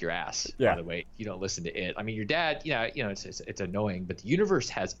will kick your ass, Yeah. by the way, if you don't listen to it. I mean, your dad, it's annoying, but the universe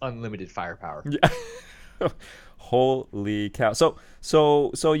has unlimited firepower. Yeah. Holy cow.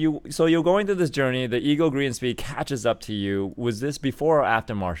 So you're going through this journey, the ego, greed, and speed catches up to you. Was this before or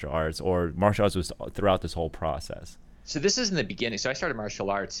after martial arts, or martial arts was throughout this whole process? So this is in the beginning. So I started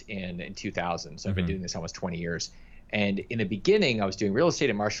martial arts in 2000. So I've been doing this almost 20 years. And in the beginning, I was doing real estate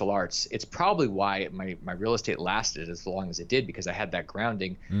and martial arts. It's probably why my real estate lasted as long as it did, because I had that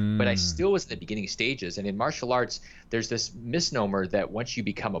grounding. But I still was in the beginning stages. And in martial arts, there's this misnomer that once you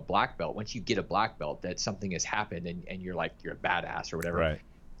become a black belt, once you get a black belt, that something has happened and you're like, you're a badass or whatever. Right.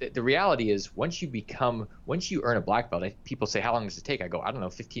 The reality is once you earn a black belt, people say, how long does it take? I go, I don't know,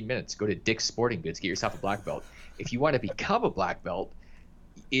 15 minutes. Go to Dick's Sporting Goods, get yourself a black belt. If you want to become a black belt,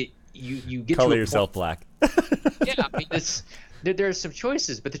 you get color to yourself black. Yeah, I mean, there are some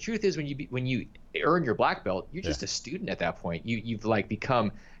choices, but the truth is, when you earn your black belt, you're just a student at that point. You've like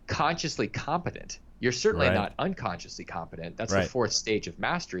become consciously competent. You're certainly not unconsciously competent. That's the 4th stage of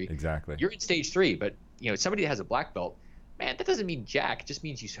mastery. Exactly. You're in stage 3, but somebody that has a black belt, man, that doesn't mean jack. It just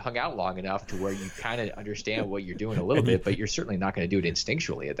means you hung out long enough to where you kind of understand what you're doing a little bit, but you're certainly not going to do it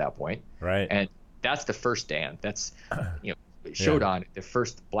instinctually at that point. Right. And that's the first dan. That's Shodan, the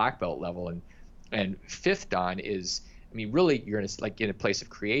first black belt level, and 5th dan is, I mean, really you're in a place of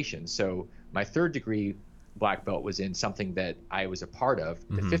creation. So my 3rd degree black belt was in something that I was a part of.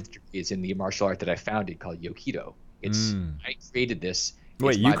 The 5th degree is in the martial art that I founded called Yokido. I created this.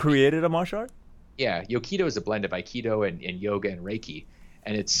 Wait, you created a martial art? Yeah, Yokido is a blend of Aikido and yoga and Reiki,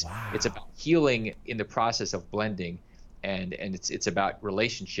 and it's about healing in the process of blending, and it's about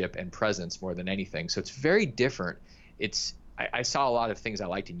relationship and presence more than anything. So it's very different. I saw a lot of things I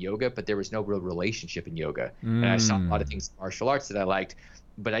liked in yoga, but there was no real relationship in yoga. And I saw a lot of things in martial arts that I liked,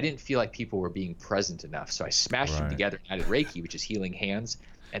 but I didn't feel like people were being present enough. So I smashed them together and added Reiki, which is healing hands.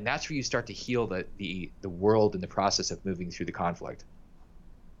 And that's where you start to heal the world in the process of moving through the conflict.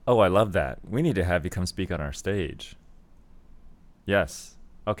 Oh, I love that. We need to have you come speak on our stage. Yes.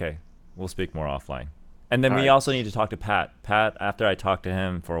 Okay. We'll speak more offline. And then we also need to talk to Pat. Pat, after I talked to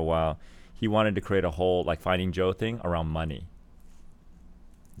him for a while, he wanted to create a whole like Finding Joe thing around money.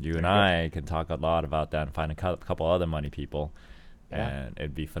 You and I can talk a lot about that and find a couple other money people, and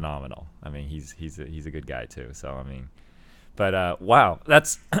it'd be phenomenal. I mean, he's a good guy too. So I mean, but wow,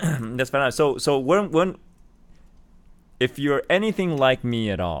 that's that's phenomenal. So when if you're anything like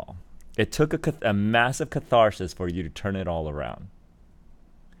me at all, it took a massive catharsis for you to turn it all around.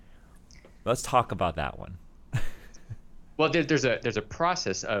 Let's talk about that one. Well, there's a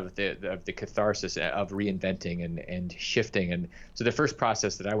process of the catharsis of reinventing and shifting, and so the first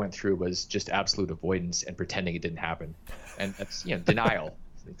process that I went through was just absolute avoidance and pretending it didn't happen, and that's denial.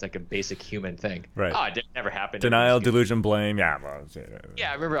 It's like a basic human thing. Right. Oh, it never happened. Denial, delusion, blame. Yeah.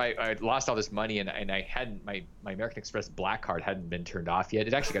 Yeah, I remember I lost all this money and I hadn't my American Express black card hadn't been turned off yet.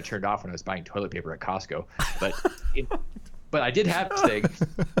 It actually got turned off when I was buying toilet paper at Costco, but I did have this thing.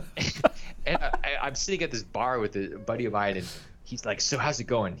 And I'm sitting at this bar with a buddy of mine, and he's like, "So how's it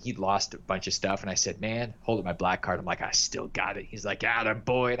going?" He'd lost a bunch of stuff, and I said, "Man, hold up my black card." I'm like, "I still got it." He's like, "Atta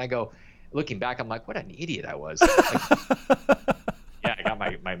boy," and I go, looking back, I'm like, "What an idiot I was." Yeah, I got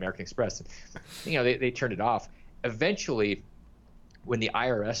my American Express. They turned it off. Eventually, when the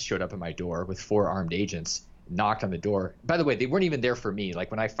IRS showed up at my door with 4 armed agents, knocked on the door. By the way, they weren't even there for me.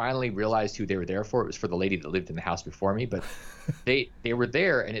 Like when I finally realized who they were there for, it was for the lady that lived in the house before me. But they were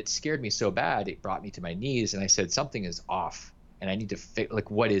there, and it scared me so bad it brought me to my knees, and I said something is off, and I need to fix.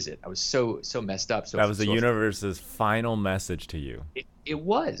 Like, what is it? I was so messed up. So that was the universe's final message to you. It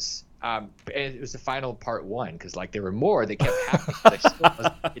was. And it was the final part one, because like there were more that kept happening, but I still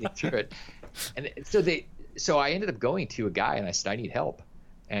wasn't getting through it. And so I ended up going to a guy, and I said I need help.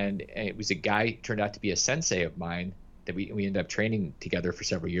 And it was a guy turned out to be a sensei of mine that we ended up training together for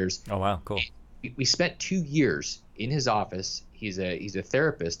several years. Oh wow, cool. We spent 2 years in his office. He's a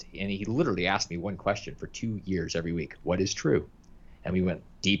therapist, and he literally asked me one question for 2 years every week: what is true? And we went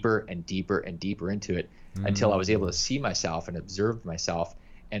deeper and deeper and deeper into it until I was able to see myself and observe myself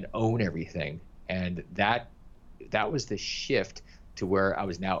and own everything. And that was the shift to where I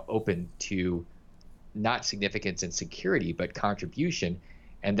was now open to not significance and security, but contribution.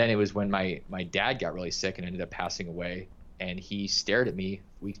 And then it was when my dad got really sick and ended up passing away, and he stared at me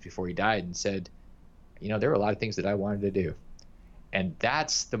weeks before he died and said, there were a lot of things that I wanted to do. And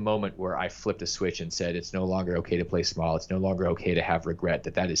that's the moment where I flipped a switch and said, it's no longer okay to play small. It's no longer okay to have regret,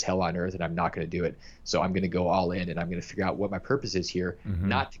 that is hell on earth, and I'm not going to do it. So I'm going to go all in, and I'm going to figure out what my purpose is here,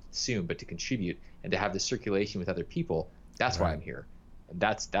 not to consume, but to contribute and to have the circulation with other people. That's why I'm here. And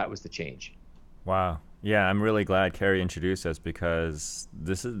that was the change. Wow. Yeah, I'm really glad Carrie introduced us, because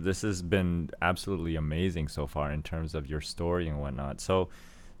this has been absolutely amazing so far in terms of your story and whatnot. So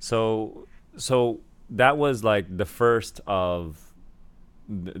that was like the first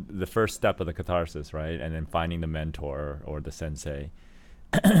step of the catharsis, right? And then finding the mentor or the sensei.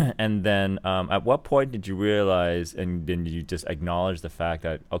 And then at what point did you realize, and then you just acknowledge the fact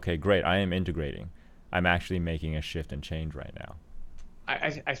that, okay, great, I am integrating. I'm actually making a shift and change right now.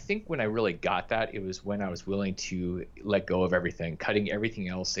 I think when I really got that, it was when I was willing to let go of everything, cutting everything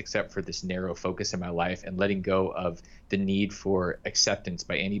else except for this narrow focus in my life, and letting go of the need for acceptance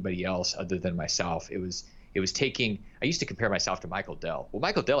by anybody else other than myself. It was taking. I used to compare myself to Michael Dell. Well,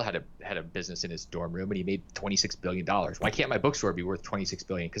 Michael Dell had a business in his dorm room, and he made $26 billion. Why can't my bookstore be worth $26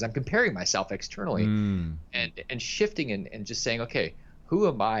 billion? Because I'm comparing myself externally and shifting and just saying, okay, who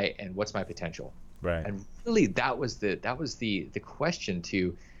am I and what's my potential? Right. And really, that was the question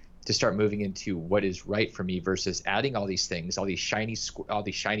to start moving into what is right for me versus adding all these things, all these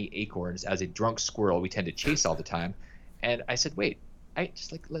shiny acorns. As a drunk squirrel, we tend to chase all the time. And I said, wait, I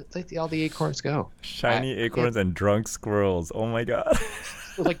just let all the acorns go. Shiny acorns and drunk squirrels. Oh my God.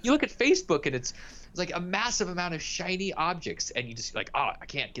 Like you look at Facebook, and it's like a massive amount of shiny objects, and you just like, oh, I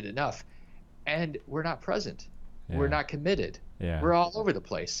can't get enough. And we're not present. Yeah. We're not committed. Yeah. We're all over the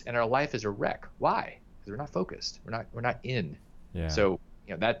place, and our life is a wreck. Why? Because we're not focused. We're not in. Yeah. So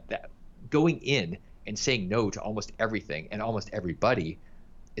that going in and saying no to almost everything and almost everybody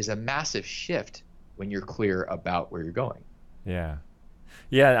is a massive shift when you're clear about where you're going. Yeah.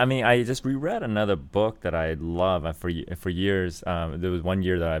 Yeah, I mean, I just reread another book that I love for years. There was one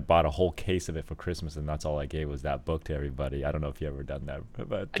year that I bought a whole case of it for Christmas, and that's all I gave was that book to everybody. I don't know if you ever done that,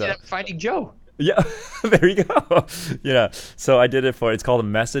 but I did that with Finding Joe. Yeah, there you go. Yeah, so I did it it's called A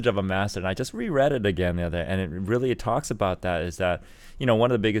Message of a Master, and I just reread it again the other, and it talks about that, is that,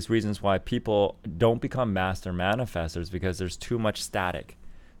 one of the biggest reasons why people don't become master manifestors, because there's too much static.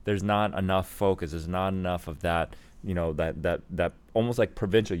 There's not enough focus. There's not enough of that, that almost like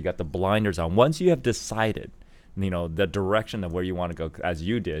provincial. You got the blinders on. Once you have decided, the direction of where you want to go, as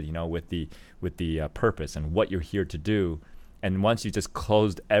you did, with the purpose and what you're here to do. And once you just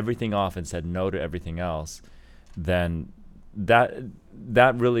closed everything off and said no to everything else, then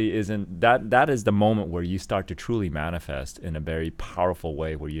that really isn't that is the moment where you start to truly manifest in a very powerful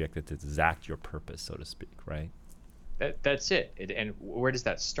way, where you get to exact your purpose, so to speak, right? That's it. And where does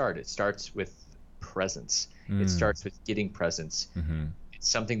that start? It starts with presence. It starts with getting presence. Mm-hmm. It's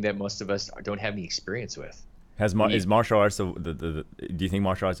something that most of us don't have any experience with. Is martial arts do you think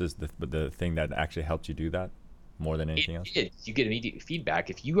martial arts is the thing that actually helped you do that more than anything else? You get immediate feedback.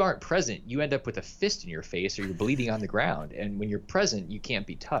 If you aren't present, you end up with a fist in your face, or you're bleeding on the ground. And when you're present, you can't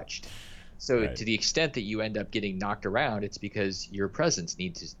be touched. So right. To the extent that you end up getting knocked around, it's because your presence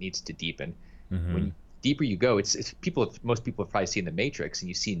needs to deepen. Mm-hmm. When deeper you go, it's most people have probably seen The Matrix, and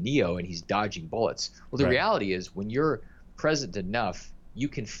you see Neo and he's dodging bullets. Well, the reality is, when you're present enough, you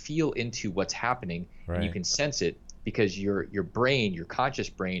can feel into what's happening, and you can sense it, because your brain, your conscious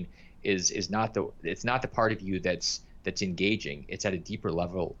brain, is not the part of you that's engaging. It's at a deeper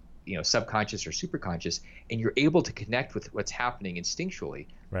level, subconscious or superconscious, and you're able to connect with what's happening instinctually.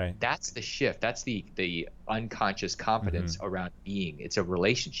 Right. That's the shift. That's the unconscious competence around being. It's a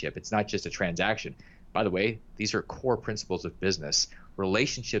relationship. It's not just a transaction. By the way, these are core principles of business.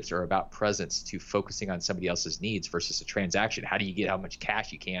 relationships are about presence to focusing on somebody else's needs versus a transaction. How do you get how much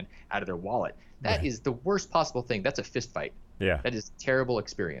cash you can out of their wallet? That is the worst possible thing. That's a fist fight. Yeah. That is a terrible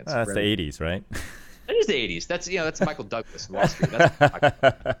experience. That's the 80s, right? That is the 80s. That's Michael Douglas in Wall Street.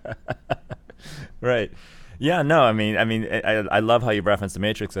 That's Right. Yeah, no, I love how you reference the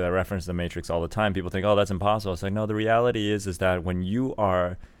Matrix. I reference the Matrix all the time. People think, oh, that's impossible. It's like, no, the reality is that when you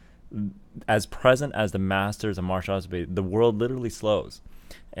are as present as the masters of martial arts, the world literally slows.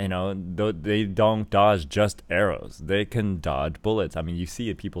 You know, they don't dodge just arrows. They can dodge bullets. I mean, you see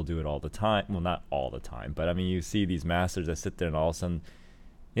it, people do it all the time. Well, not all the time, but I mean, you see these masters that sit there and all of a sudden,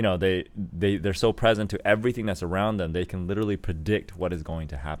 you know, they're so present to everything that's around them, they can literally predict what is going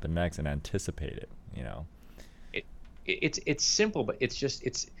to happen next and anticipate it, you know. It's simple, but it's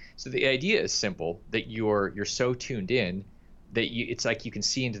so the idea is simple, that you're so tuned in that it's like you can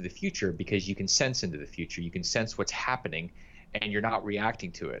see into the future because you can sense into the future. You can sense what's happening, and you're not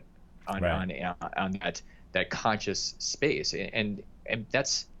reacting to it on that conscious space. And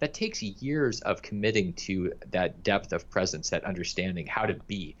that takes years of committing to that depth of presence, that understanding how to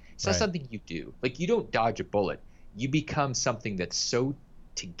be. It's not something you do. Like, you don't dodge a bullet. You become something that's so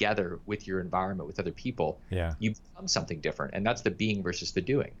together with your environment, with other people. Yeah. You become something different, and that's the being versus the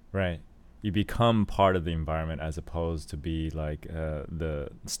doing. Right. You become part of the environment as opposed to be like the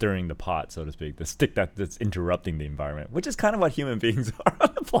stirring the pot, so to speak, the stick that's interrupting the environment, which is kind of what human beings are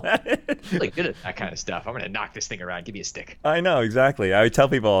on the planet. I'm really good at that kind of stuff. I'm going to knock this thing around. Give me a stick. I know, exactly. I tell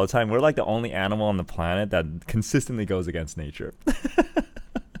people all the time, we're like the only animal on the planet that consistently goes against nature.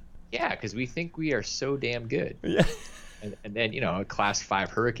 Yeah, because we think we are so damn good. Yeah. And then, you know, a class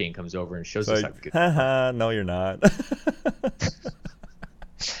 5 hurricane comes over and shows us how good. Haha, no, you're not.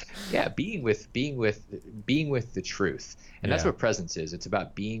 Yeah, being with the truth, and that's what presence is. It's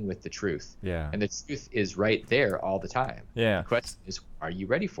about being with the truth. Yeah. And the truth is right there all the time. Yeah. The question is, are you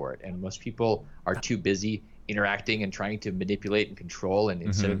ready for it? And most people are too busy interacting and trying to manipulate and control, and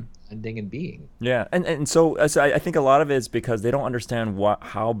instead of blending and being. Yeah, and so I think a lot of it is because they don't understand what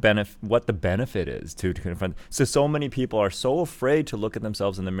the benefit is to confront. So many people are so afraid to look at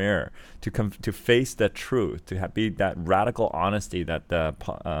themselves in the mirror, to face the truth, to be that radical honesty that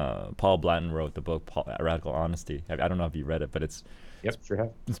Paul Blanton wrote the book Radical Honesty. I don't know if you read it, but it's Sure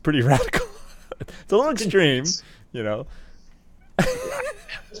have. It's pretty radical. It's a little extreme, you know.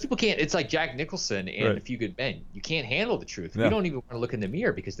 Most people can't. It's like Jack Nicholson in A Few Good Men. You can't handle the truth. We don't even want to look in the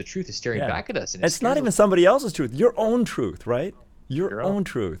mirror because the truth is staring back at us. And it's not even somebody else's truth. Your own truth, right? Your own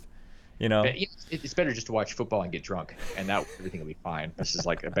truth. You know, it's better just to watch football and get drunk, and that everything will be fine. This is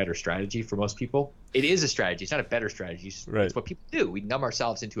like a better strategy for most people. It is a strategy. It's not a better strategy. It's what people do. We numb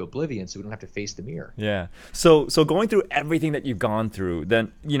ourselves into oblivion so we don't have to face the mirror. Yeah. So going through everything that you've gone through,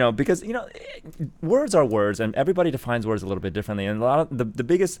 then, you know, because, you know, words are words, and everybody defines words a little bit differently. And a lot of the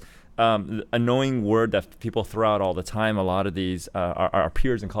biggest annoying word that people throw out all the time, a lot of these our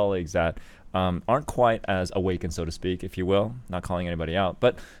peers and colleagues that aren't quite as awakened, so to speak, if you will, not calling anybody out,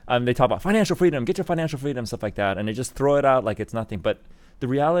 but they talk about financial freedom, get your financial freedom, stuff like that, and they just throw it out like it's nothing. But the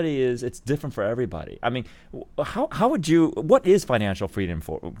reality is it's different for everybody. I mean, what is financial freedom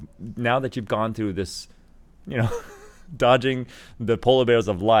for, now that you've gone through this, you know, dodging the polar bears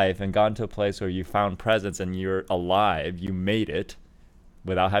of life and gone to a place where you found presence and you're alive, you made it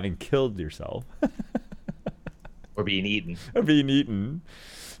without having killed yourself. Or being eaten.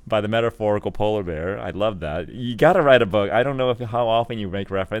 By the metaphorical polar bear. I love that. You got to write a book. I don't know how often you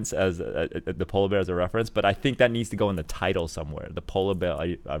make reference as the polar bear as a reference, but I think that needs to go in the title somewhere. The polar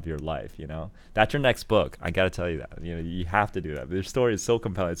bear of your life. You know, that's your next book. I got to tell you that. You know, you have to do that. Their story is so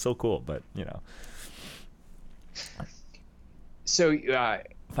compelling. It's so cool. But you know, so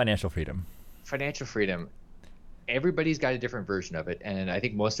financial freedom. Everybody's got a different version of it, and I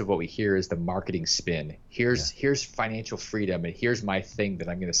think most of what we hear is the marketing spin. Here's financial freedom, and here's my thing that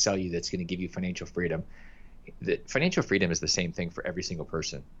I'm going to sell you that's going to give you financial freedom. The financial freedom is the same thing for every single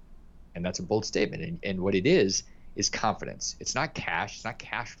person, and that's a bold statement. And what it is confidence. It's not cash. It's not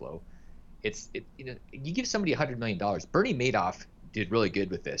cash flow. You know, you give somebody $100 million. Bernie Madoff did really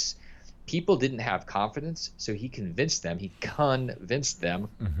good with this. People didn't have confidence, so he convinced them. Like,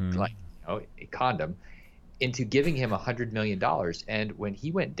 you know, a condom, into giving him $100 million. And when he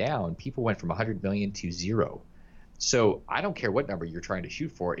went down, people went from 100 million to 0. So I don't care what number you're trying to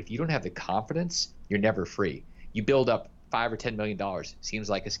shoot for. If you don't have the confidence, you're never free. You build up $5 or $10 million. Seems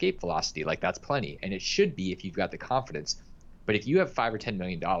like escape velocity, like that's plenty. And it should be if you've got the confidence. But if you have $5 or $10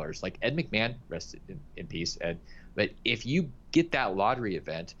 million, like Ed McMahon, rest in peace, Ed, but if you get that lottery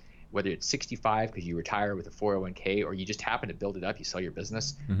event, whether it's 65 because you retire with a 401k or you just happen to build it up, you sell your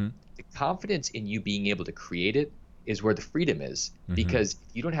business, the confidence in you being able to create it is where the freedom is. Because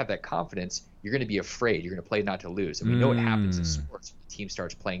if you don't have that confidence, you're going to be afraid. You're going to play not to lose. And we know what happens in sports. When the team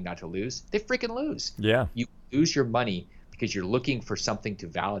starts playing not to lose, they freaking lose. Yeah. You lose your money because you're looking for something to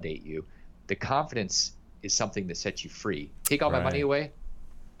validate you. The confidence is something that sets you free. Take all my money away.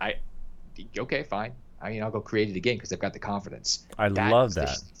 Okay, fine. I'll go create it again because I've got the confidence. I love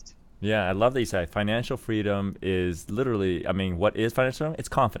that. Yeah, I love that you say financial freedom is literally, what is financial freedom? It's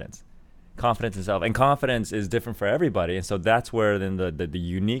confidence. Confidence in self. And confidence is different for everybody. And so that's where then the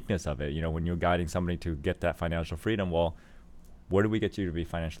uniqueness of it, when you're guiding somebody to get that financial freedom, well, where do we get you to be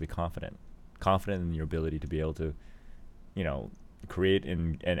financially confident? Confident in your ability to be able to, create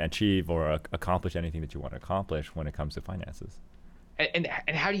and achieve or accomplish anything that you want to accomplish when it comes to finances. And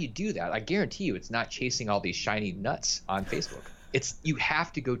how do you do that? I guarantee you it's not chasing all these shiny nuts on Facebook. You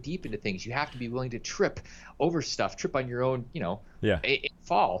have to go deep into things. You have to be willing to trip over stuff, trip on your own,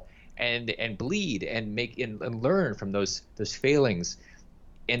 fall and bleed and make and learn from those failings.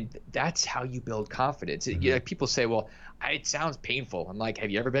 And that's how you build confidence. People say, well, it sounds painful. I'm like, have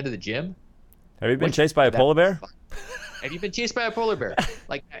you ever been to the gym? Have you been chased by a polar bear? Have you been chased by a polar bear?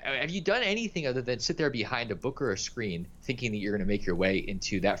 Like, have you done anything other than sit there behind a book or a screen thinking that you're going to make your way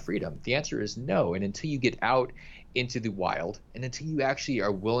into that freedom? The answer is no. And until you get out into the wild and until you actually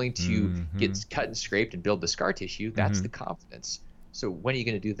are willing to get cut and scraped and build the scar tissue, that's the confidence. So when are you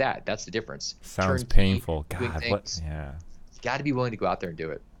going to do that? That's the difference. Sounds painful. God, what? Yeah. You got to be willing to go out there and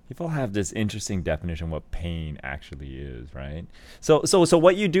do it. People have this interesting definition of what pain actually is, right? So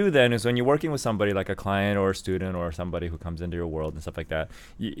what you do then is when you're working with somebody like a client or a student or somebody who comes into your world and stuff like that,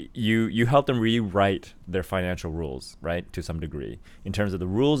 you help them rewrite their financial rules, right, to some degree, in terms of the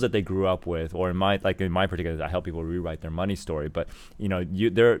rules that they grew up with, or in my particular, I help people rewrite their money story. But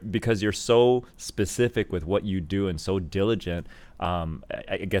because you're so specific with what you do and so diligent.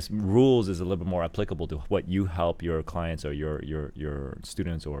 I guess rules is a little bit more applicable to what you help your clients or your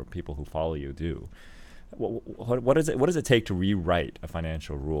students or people who follow you do. What does it take to rewrite a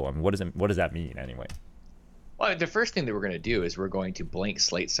financial rule? What does that mean anyway? Well, the first thing that we're going to do is we're going to blank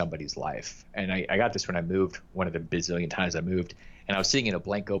slate somebody's life. And I got this when I moved, one of the bazillion times I moved, and I was sitting in a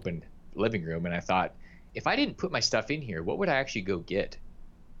blank open living room, and I thought, if I didn't put my stuff in here, what would I actually go get?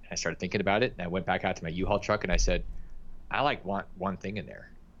 And I started thinking about it, and I went back out to my U-Haul truck, and I said, I want one thing in there.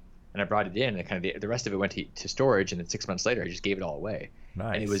 And I brought it in, and kind of the rest of it went to storage, and then 6 months later, I just gave it all away.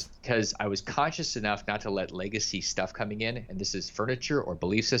 Nice. And it was because I was conscious enough not to let legacy stuff coming in, and this is furniture or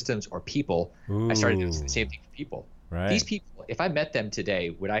belief systems or people. Ooh. I started doing the same thing for people. Right. These people, if I met them today,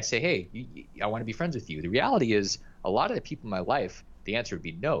 would I say, hey, I want to be friends with you? The reality is a lot of the people in my life, the answer would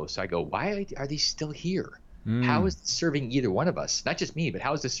be no. So I go, why are they still here? How is this serving either one of us? Not just me, but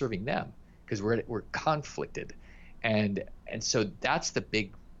how is this serving them? Because we're conflicted. And so that's the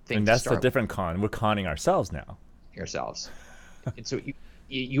big thing. And that's the different con. We're conning ourselves now. And so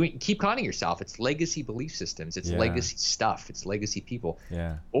you keep conning yourself. It's legacy belief systems. It's legacy stuff. It's legacy people.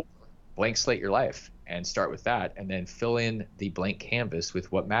 Yeah. Or blank slate your life and start with that, and then fill in the blank canvas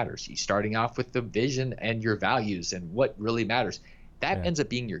with what matters. You starting off with the vision and your values and what really matters. That ends up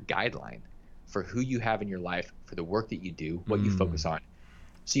being your guideline for who you have in your life, for the work that you do, what you focus on.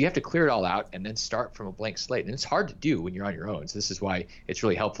 So you have to clear it all out and then start from a blank slate. And it's hard to do when you're on your own. So this is why it's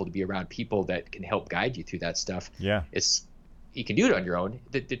really helpful to be around people that can help guide you through that stuff. Yeah. You can do it on your own.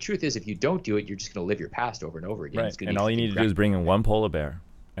 The truth is, if you don't do it, you're just going to live your past over and over again. Right. And all you need to do is bring in one polar bear.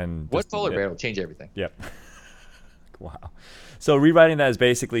 And one polar bear will change everything. Yep. Wow. So rewriting that is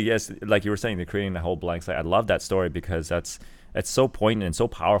basically, yes, like you were saying, creating the whole blank slate. I love that story because it's so poignant and so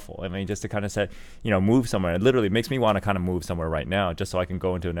powerful. I mean, just to kind of say, move somewhere. It literally makes me want to kind of move somewhere right now just so I can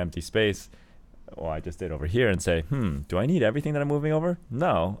go into an empty space. Well, I just did over here and say, do I need everything that I'm moving over?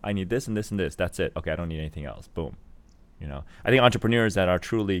 No, I need this and this and this. That's it. Okay, I don't need anything else. Boom. I think entrepreneurs that are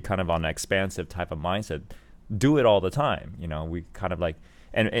truly kind of on an expansive type of mindset do it all the time. We kind of like,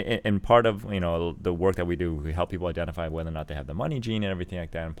 and part of, the work that we do, we help people identify whether or not they have the money gene and everything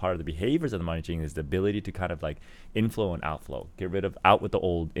like that. And part of the behaviors of the money gene is the ability to kind of like inflow and outflow, get rid of out with the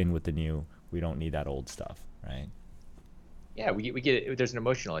old, in with the new. We don't need that old stuff, right? Yeah, we get it. There's an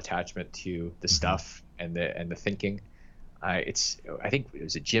emotional attachment to the stuff and the thinking. I think it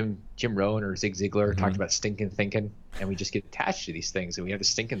was Jim Rohn or Zig Ziglar talked about stinking thinking, and we just get attached to these things, and we have the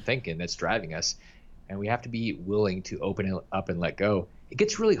stinking thinking that's driving us, and we have to be willing to open it up and let go. It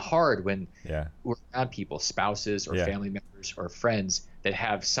gets really hard when we're around people, spouses or family members or friends that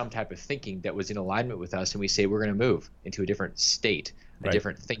have some type of thinking that was in alignment with us, and we say we're going to move into a different state, a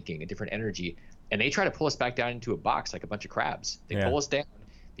different thinking, a different energy, and they try to pull us back down into a box like a bunch of crabs. They pull us down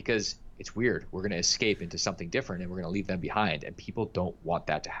because it's weird. We're going to escape into something different and we're going to leave them behind. And people don't want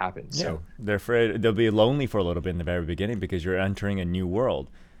that to happen. Yeah, So they're afraid they'll be lonely for a little bit in the very beginning because you're entering a new world.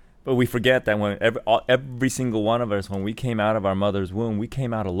 But we forget that when every single one of us, when we came out of our mother's womb, we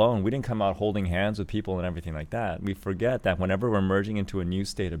came out alone. We didn't come out holding hands with people and everything like that. We forget that whenever we're merging into a new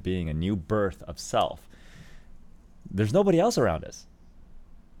state of being, a new birth of self, there's nobody else around us,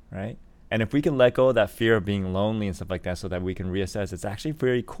 right? And if we can let go of that fear of being lonely and stuff like that so that we can reassess, it's actually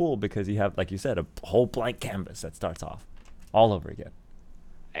very cool because you have, like you said, a whole blank canvas that starts off all over again.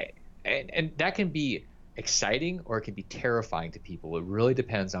 And that can be exciting or it can be terrifying to people. It really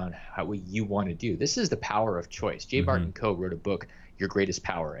depends on what you want to do. This is the power of choice. J. Martin Coe wrote a book, Your Greatest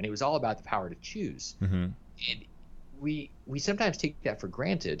Power, and it was all about the power to choose. And we sometimes take that for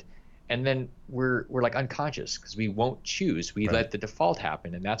granted, and then we're like unconscious because we won't choose. We let the default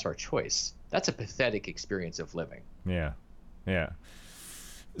happen, and that's our choice. That's a pathetic experience of living. Yeah.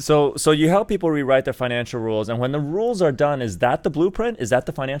 So you help people rewrite their financial rules, and when the rules are done, is that the blueprint? Is that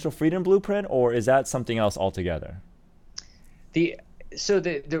the financial freedom blueprint, or is that something else altogether? The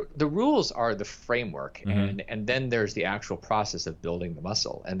rules are the framework, and then there's the actual process of building the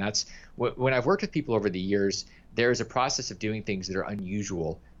muscle. And that's when I've worked with people over the years, there's a process of doing things that are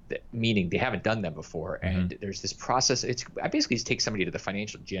unusual, meaning they haven't done them before. And there's this process. I basically just take somebody to the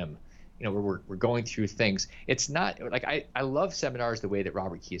financial gym, where we're going through things. It's not like I love seminars the way that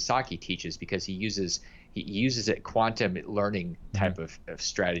Robert Kiyosaki teaches, because he uses a quantum learning type of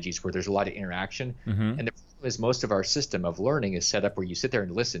strategies where there's a lot of interaction. And the problem is most of our system of learning is set up where you sit there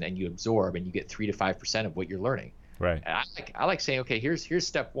and listen and you absorb and you get 3 to 5% of what you're learning. Right. And I like saying, okay, here's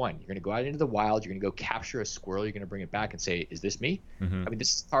step one. You're going to go out into the wild. You're going to go capture a squirrel. You're going to bring it back and say, is this me? I mean,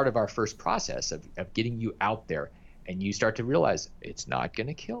 this is part of our first process of getting you out there, and you start to realize it's not going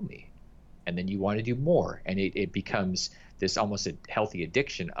to kill me. And then you want to do more, and it becomes this almost a healthy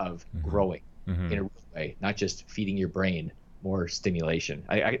addiction of growing in a real way, not just feeding your brain more stimulation.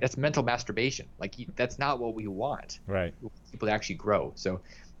 That's mental masturbation. That's not what we want. Right. We want people to actually grow. So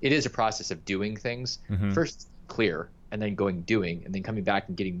it is a process of doing things first clear, and then doing, and then coming back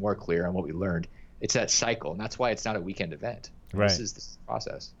and getting more clear on what we learned. It's that cycle, and that's why it's not a weekend event. Right. This is the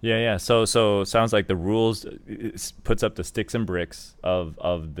process. Yeah. So it sounds like the rules puts up the sticks and bricks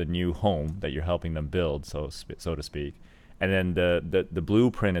of the new home that you're helping them build, so to speak, and then the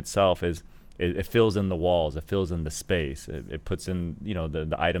blueprint itself it fills in the walls, it fills in the space, it puts in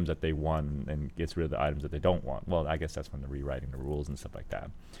the items that they want and gets rid of the items that they don't want. Well, I guess that's when they're rewriting the rules and stuff like that.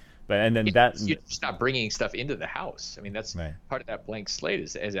 But you're just not bringing stuff into the house. I mean, that's part of that blank slate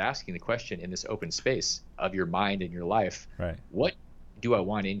is asking the question in this open space of your mind and your life. Right. What do I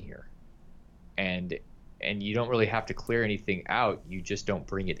want in here? And you don't really have to clear anything out. You just don't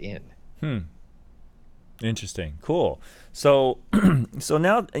bring it in. Interesting. Cool. So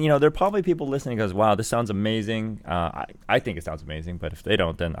now, there are probably people listening because, wow, this sounds amazing. I think it sounds amazing, but if they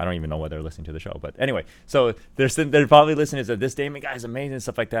don't, then I don't even know why they're listening to the show. But anyway, so they're probably listening to this Damion guy is amazing and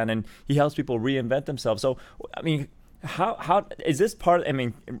stuff like that, and he helps people reinvent themselves. So, I mean, how is this part? I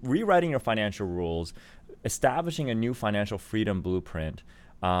mean, rewriting your financial rules, establishing a new financial freedom blueprint,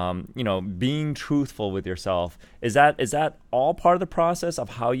 being truthful with yourself, is that all part of the process of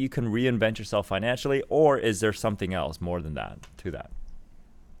how you can reinvent yourself financially, or is there something else more than that to that?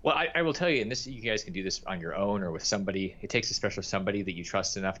 Well, I will tell you, and this, you guys can do this on your own or with somebody. It takes a special somebody that you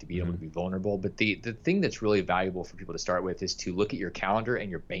trust enough to be able to be vulnerable. But the thing that's really valuable for people to start with is to look at your calendar and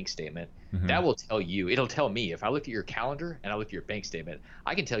your bank statement. That will tell you, it'll tell me, if I look at your calendar and I look at your bank statement,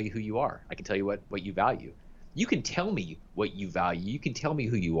 I can tell you who you are. I can tell you what you value. You can tell me what you value. You can tell me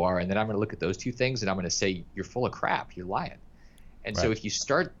who you are, and then I'm going to look at those two things, and I'm going to say you're full of crap. You're lying. And so if you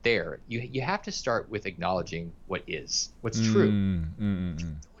start there, you have to start with acknowledging what's true. Don't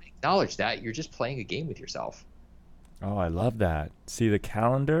acknowledge that, you're just playing a game with yourself. Oh, I love that. See the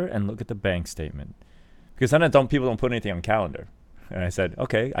calendar and look at the bank statement. Because sometimes people don't put anything on calendar. And I said,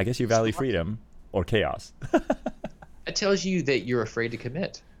 okay, I guess you value freedom or chaos. It tells you that you're afraid to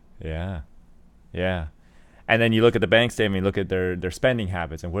commit. Yeah. And then you look at the bank statement, you look at their spending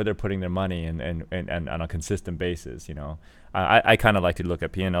habits and where they're putting their money and on a consistent basis. I kind of like to look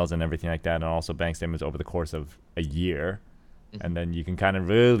at P&Ls and everything like that, and also bank statements over the course of a year. And then you can kind of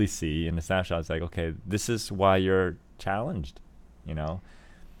really see in the snapshot, it's like, okay, this is why you're challenged,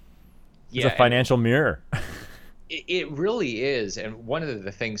 It's a financial mirror. It really is. And one of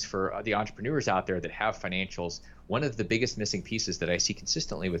the things for the entrepreneurs out there that have financials, one of the biggest missing pieces that I see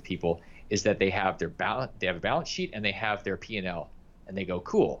consistently with people is that they have a balance sheet and they have their P&L, and they go,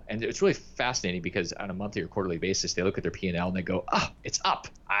 cool. And it's really fascinating because on a monthly or quarterly basis, they look at their P&L and they go, it's up.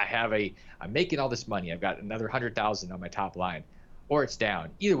 I'm making all this money. I've got another 100,000 on my top line. or it's down.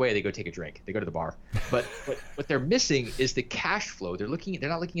 Either way, they go take a drink. They go to the bar. But what they're missing is the cash flow. They're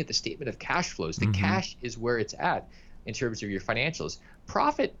not looking at the statement of cash flows. The cash is where it's at in terms of your financials.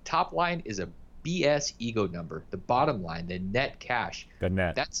 Profit top line is a BS ego number. The bottom line, the net cash. The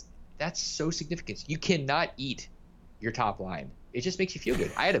net. That's so significant. You cannot eat your top line. It just makes you feel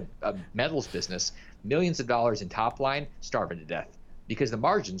good. I had a metals business, millions of dollars in top line, starving to death because the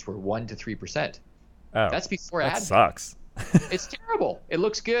margins were 1% to 3%. Oh, that's before that ad. Sucks. It's terrible. It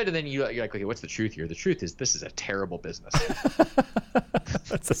looks good, and then you're like, okay, what's the truth here? The truth is this is a terrible business.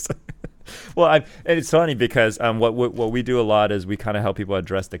 Well, and it's funny because what we do a lot is we kind of help people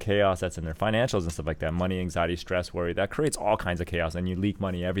address the chaos that's in their financials and stuff like that. Money, anxiety, stress, worry, that creates all kinds of chaos, and you leak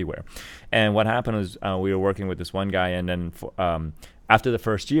money everywhere. And what happened was we were working with this one guy, and then after the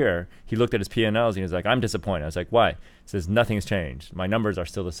first year, he looked at his P&Ls and he was like, I'm disappointed. I was like, why? He says, nothing's changed. My numbers are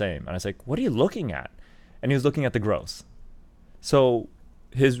still the same. And I was like, what are you looking at? And he was looking at the gross. So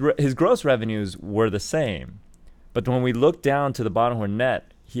his gross revenues were the same. But when we looked down to the bottom where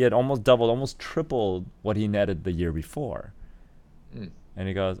net, he had almost doubled, almost tripled what he netted the year before. And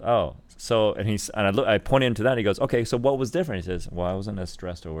he goes, oh. So, I pointed him to that. And he goes, okay, so what was different? He says, well, I wasn't as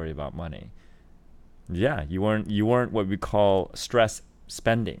stressed or worried about money. Yeah, you weren't what we call stress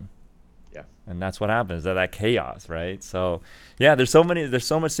spending. Yeah. And that's what happens, that chaos, right? So, yeah, there's so much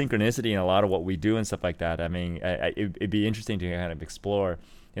synchronicity in a lot of what we do and stuff like that. I mean, it'd be interesting to kind of explore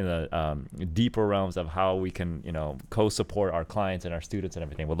in the deeper realms of how we can, co-support our clients and our students and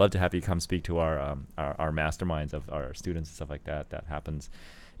everything. We'd love to have you come speak to our masterminds of our students and stuff like that. That happens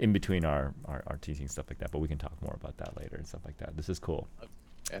in between our teaching stuff like that. But we can talk more about that later and stuff like that. This is cool.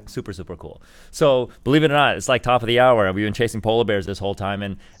 Super, super cool. So believe it or not, it's like top of the hour, and we've been chasing polar bears this whole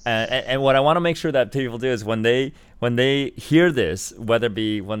time. And what I want to make sure that people do is when they hear this, whether it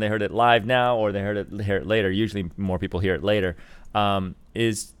be when they heard it live now or they hear it later, usually more people hear it later,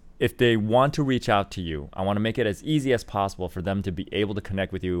 is if they want to reach out to you, I want to make it as easy as possible for them to be able to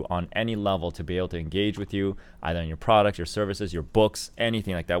connect with you on any level, to be able to engage with you, either in your products, your services, your books,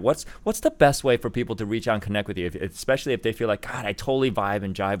 anything like that. What's the best way for people to reach out and connect with you, especially if they feel like, God, I totally vibe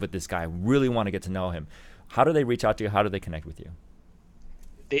and jive with this guy. I really want to get to know him. How do they reach out to you? How do they connect with you?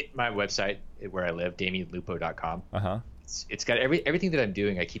 My website, where I live, DamionLupo.com. It's got everything that I'm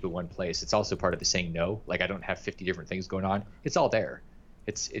doing. I keep it one place. It's also part of the saying no. Like I don't have 50 different things going on. It's all there.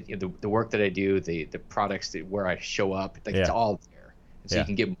 The work that I do, the products where I show up, it's all there. And so you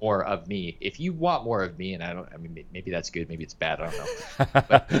can get more of me. If you want more of me, and maybe that's good, maybe it's bad, I don't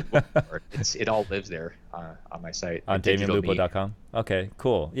know. But it all lives there on my site. On DamionLupo.com? Okay,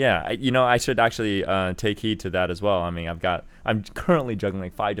 cool. Yeah, I should actually take heed to that as well. I mean, I'm currently juggling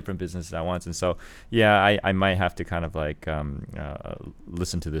like 5 different businesses at once, and so I might have to kind of like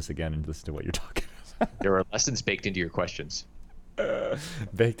listen to this again and listen to what you're talking about. There are lessons baked into your questions.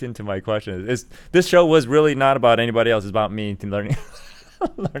 Baked into my questions. This show was really not about anybody else. It's about me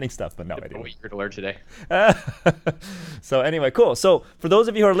learning stuff, but no idea what you're going to learn today. So anyway, cool. So for those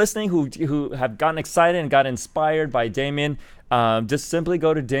of you who are listening who have gotten excited and got inspired by Damion, just simply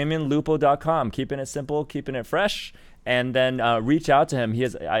go to DamionLupo.com. Keeping it simple, keeping it fresh. And then reach out to him.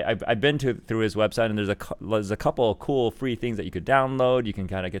 I've been through his website, and there's a couple of cool free things that you could download. You can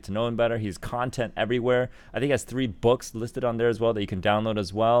kind of get to know him better. He's content everywhere. I think he has 3 books listed on there as well that you can download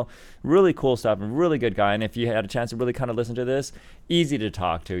as well. Really cool stuff, and really good guy. And if you had a chance to really kind of listen to this, easy to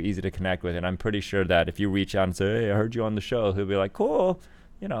talk to, easy to connect with. And I'm pretty sure that if you reach out and say, hey, I heard you on the show, he'll be like, cool,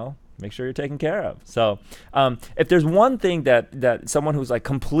 make sure you're taken care of. So if there's one thing that someone who's like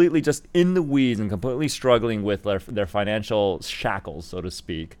completely just in the weeds and completely struggling with their financial shackles, so to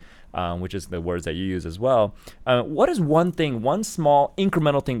speak, which is the words that you use as well, what is one small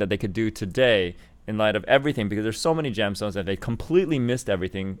incremental thing that they could do today in light of everything? Because there's so many gemstones that they completely missed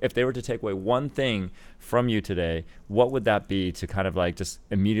everything. If they were to take away one thing from you today, what would that be to kind of like just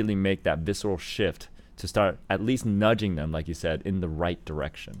immediately make that visceral shift to start at least nudging them, like you said, in the right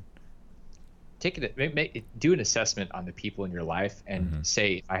direction? Do an assessment on the people in your life and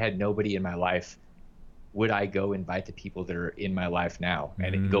say, if I had nobody in my life, would I go invite the people that are in my life now?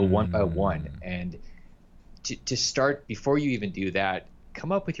 And go one by one. And to start, before you even do that,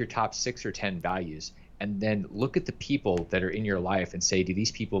 come up with your top 6 or 10 values, and then look at the people that are in your life and say, do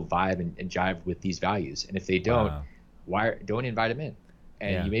these people vibe and jive with these values? And if they don't, don't invite them in.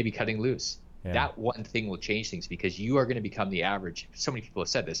 And you may be cutting loose. Yeah. That one thing will change things, because you are going to become the average. So many people have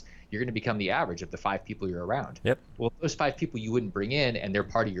said this. You're going to become the average of the 5 people you're around. Yep. Well, those 5 people you wouldn't bring in, and they're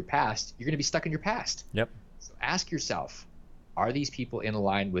part of your past, you're going to be stuck in your past. Yep. So ask yourself, are these people in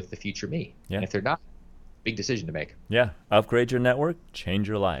line with the future me? Yep. And if they're not, big decision to make. Yeah, upgrade your network, change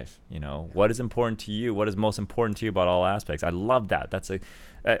your life. What is important to you? What is most important to you about all aspects? I love that. That's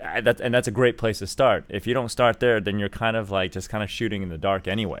a great place to start. If you don't start there, then you're kind of like just kind of shooting in the dark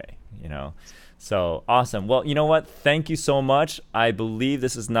anyway. So awesome. Well, you know what? Thank you so much. I believe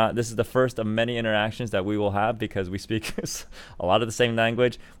this is the first of many interactions that we will have because we speak a lot of the same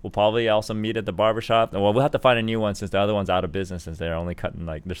language. We'll probably also meet at the barbershop. Well, we'll have to find a new one since the other one's out of business, since they're only cutting,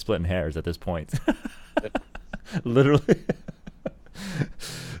 like, they're splitting hairs at this point. Literally.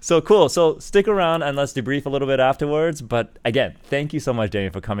 So cool. So stick around and let's debrief a little bit afterwards. But again, thank you so much,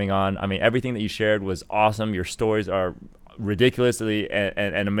 Damion, for coming on. I mean, everything that you shared was awesome. Your stories are ridiculously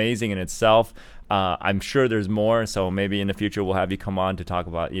and amazing in itself. I'm sure there's more, so maybe in the future we'll have you come on to talk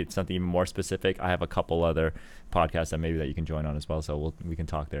about something even more specific. I have a couple other podcasts that you can join on as well, so we can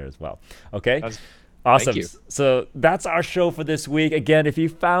talk there as well. Okay. Awesome. So that's our show for this week. Again, if you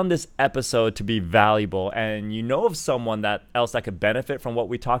found this episode to be valuable and you know of someone else that could benefit from what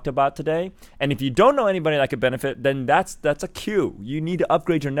we talked about today, and if you don't know anybody that could benefit, then that's a cue. You need to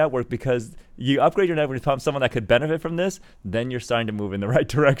upgrade your network, because you upgrade your network to find someone that could benefit from this, then you're starting to move in the right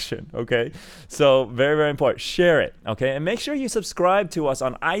direction. Okay. So very, very important. Share it. Okay. And make sure you subscribe to us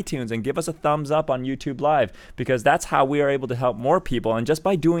on iTunes and give us a thumbs up on YouTube Live, because that's how we are able to help more people. And just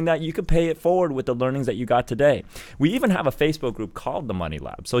by doing that, you can pay it forward with the learnings that you got today. We even have a Facebook group called The Money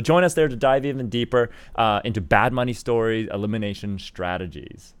Lab. So join us there to dive even deeper into bad money stories, elimination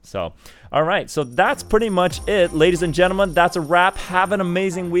strategies. So, all right. So that's pretty much it, ladies and gentlemen. That's a wrap. Have an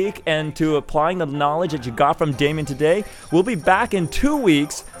amazing week. And to applying the knowledge that you got from Damion today, we'll be back in 2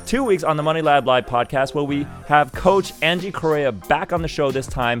 weeks on the Money Lab Live podcast, where we have Coach Angie Correa back on the show this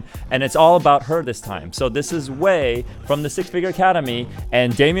time, and it's all about her this time. So this is Wei from the Six Figure Academy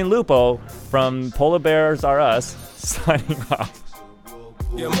and Damion Lupo from Polar Bears Are Us signing off.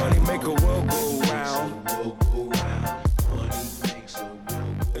 Yeah, money make a world go round.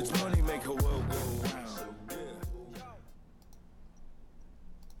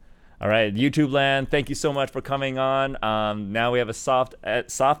 All right, YouTube land, thank you so much for coming on. Now we have a soft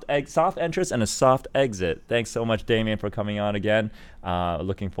entrance and a soft exit. Thanks so much, Damion, for coming on again.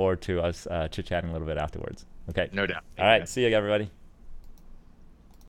 Looking forward to us chit-chatting a little bit afterwards. Okay. No doubt. All right, see you, everybody.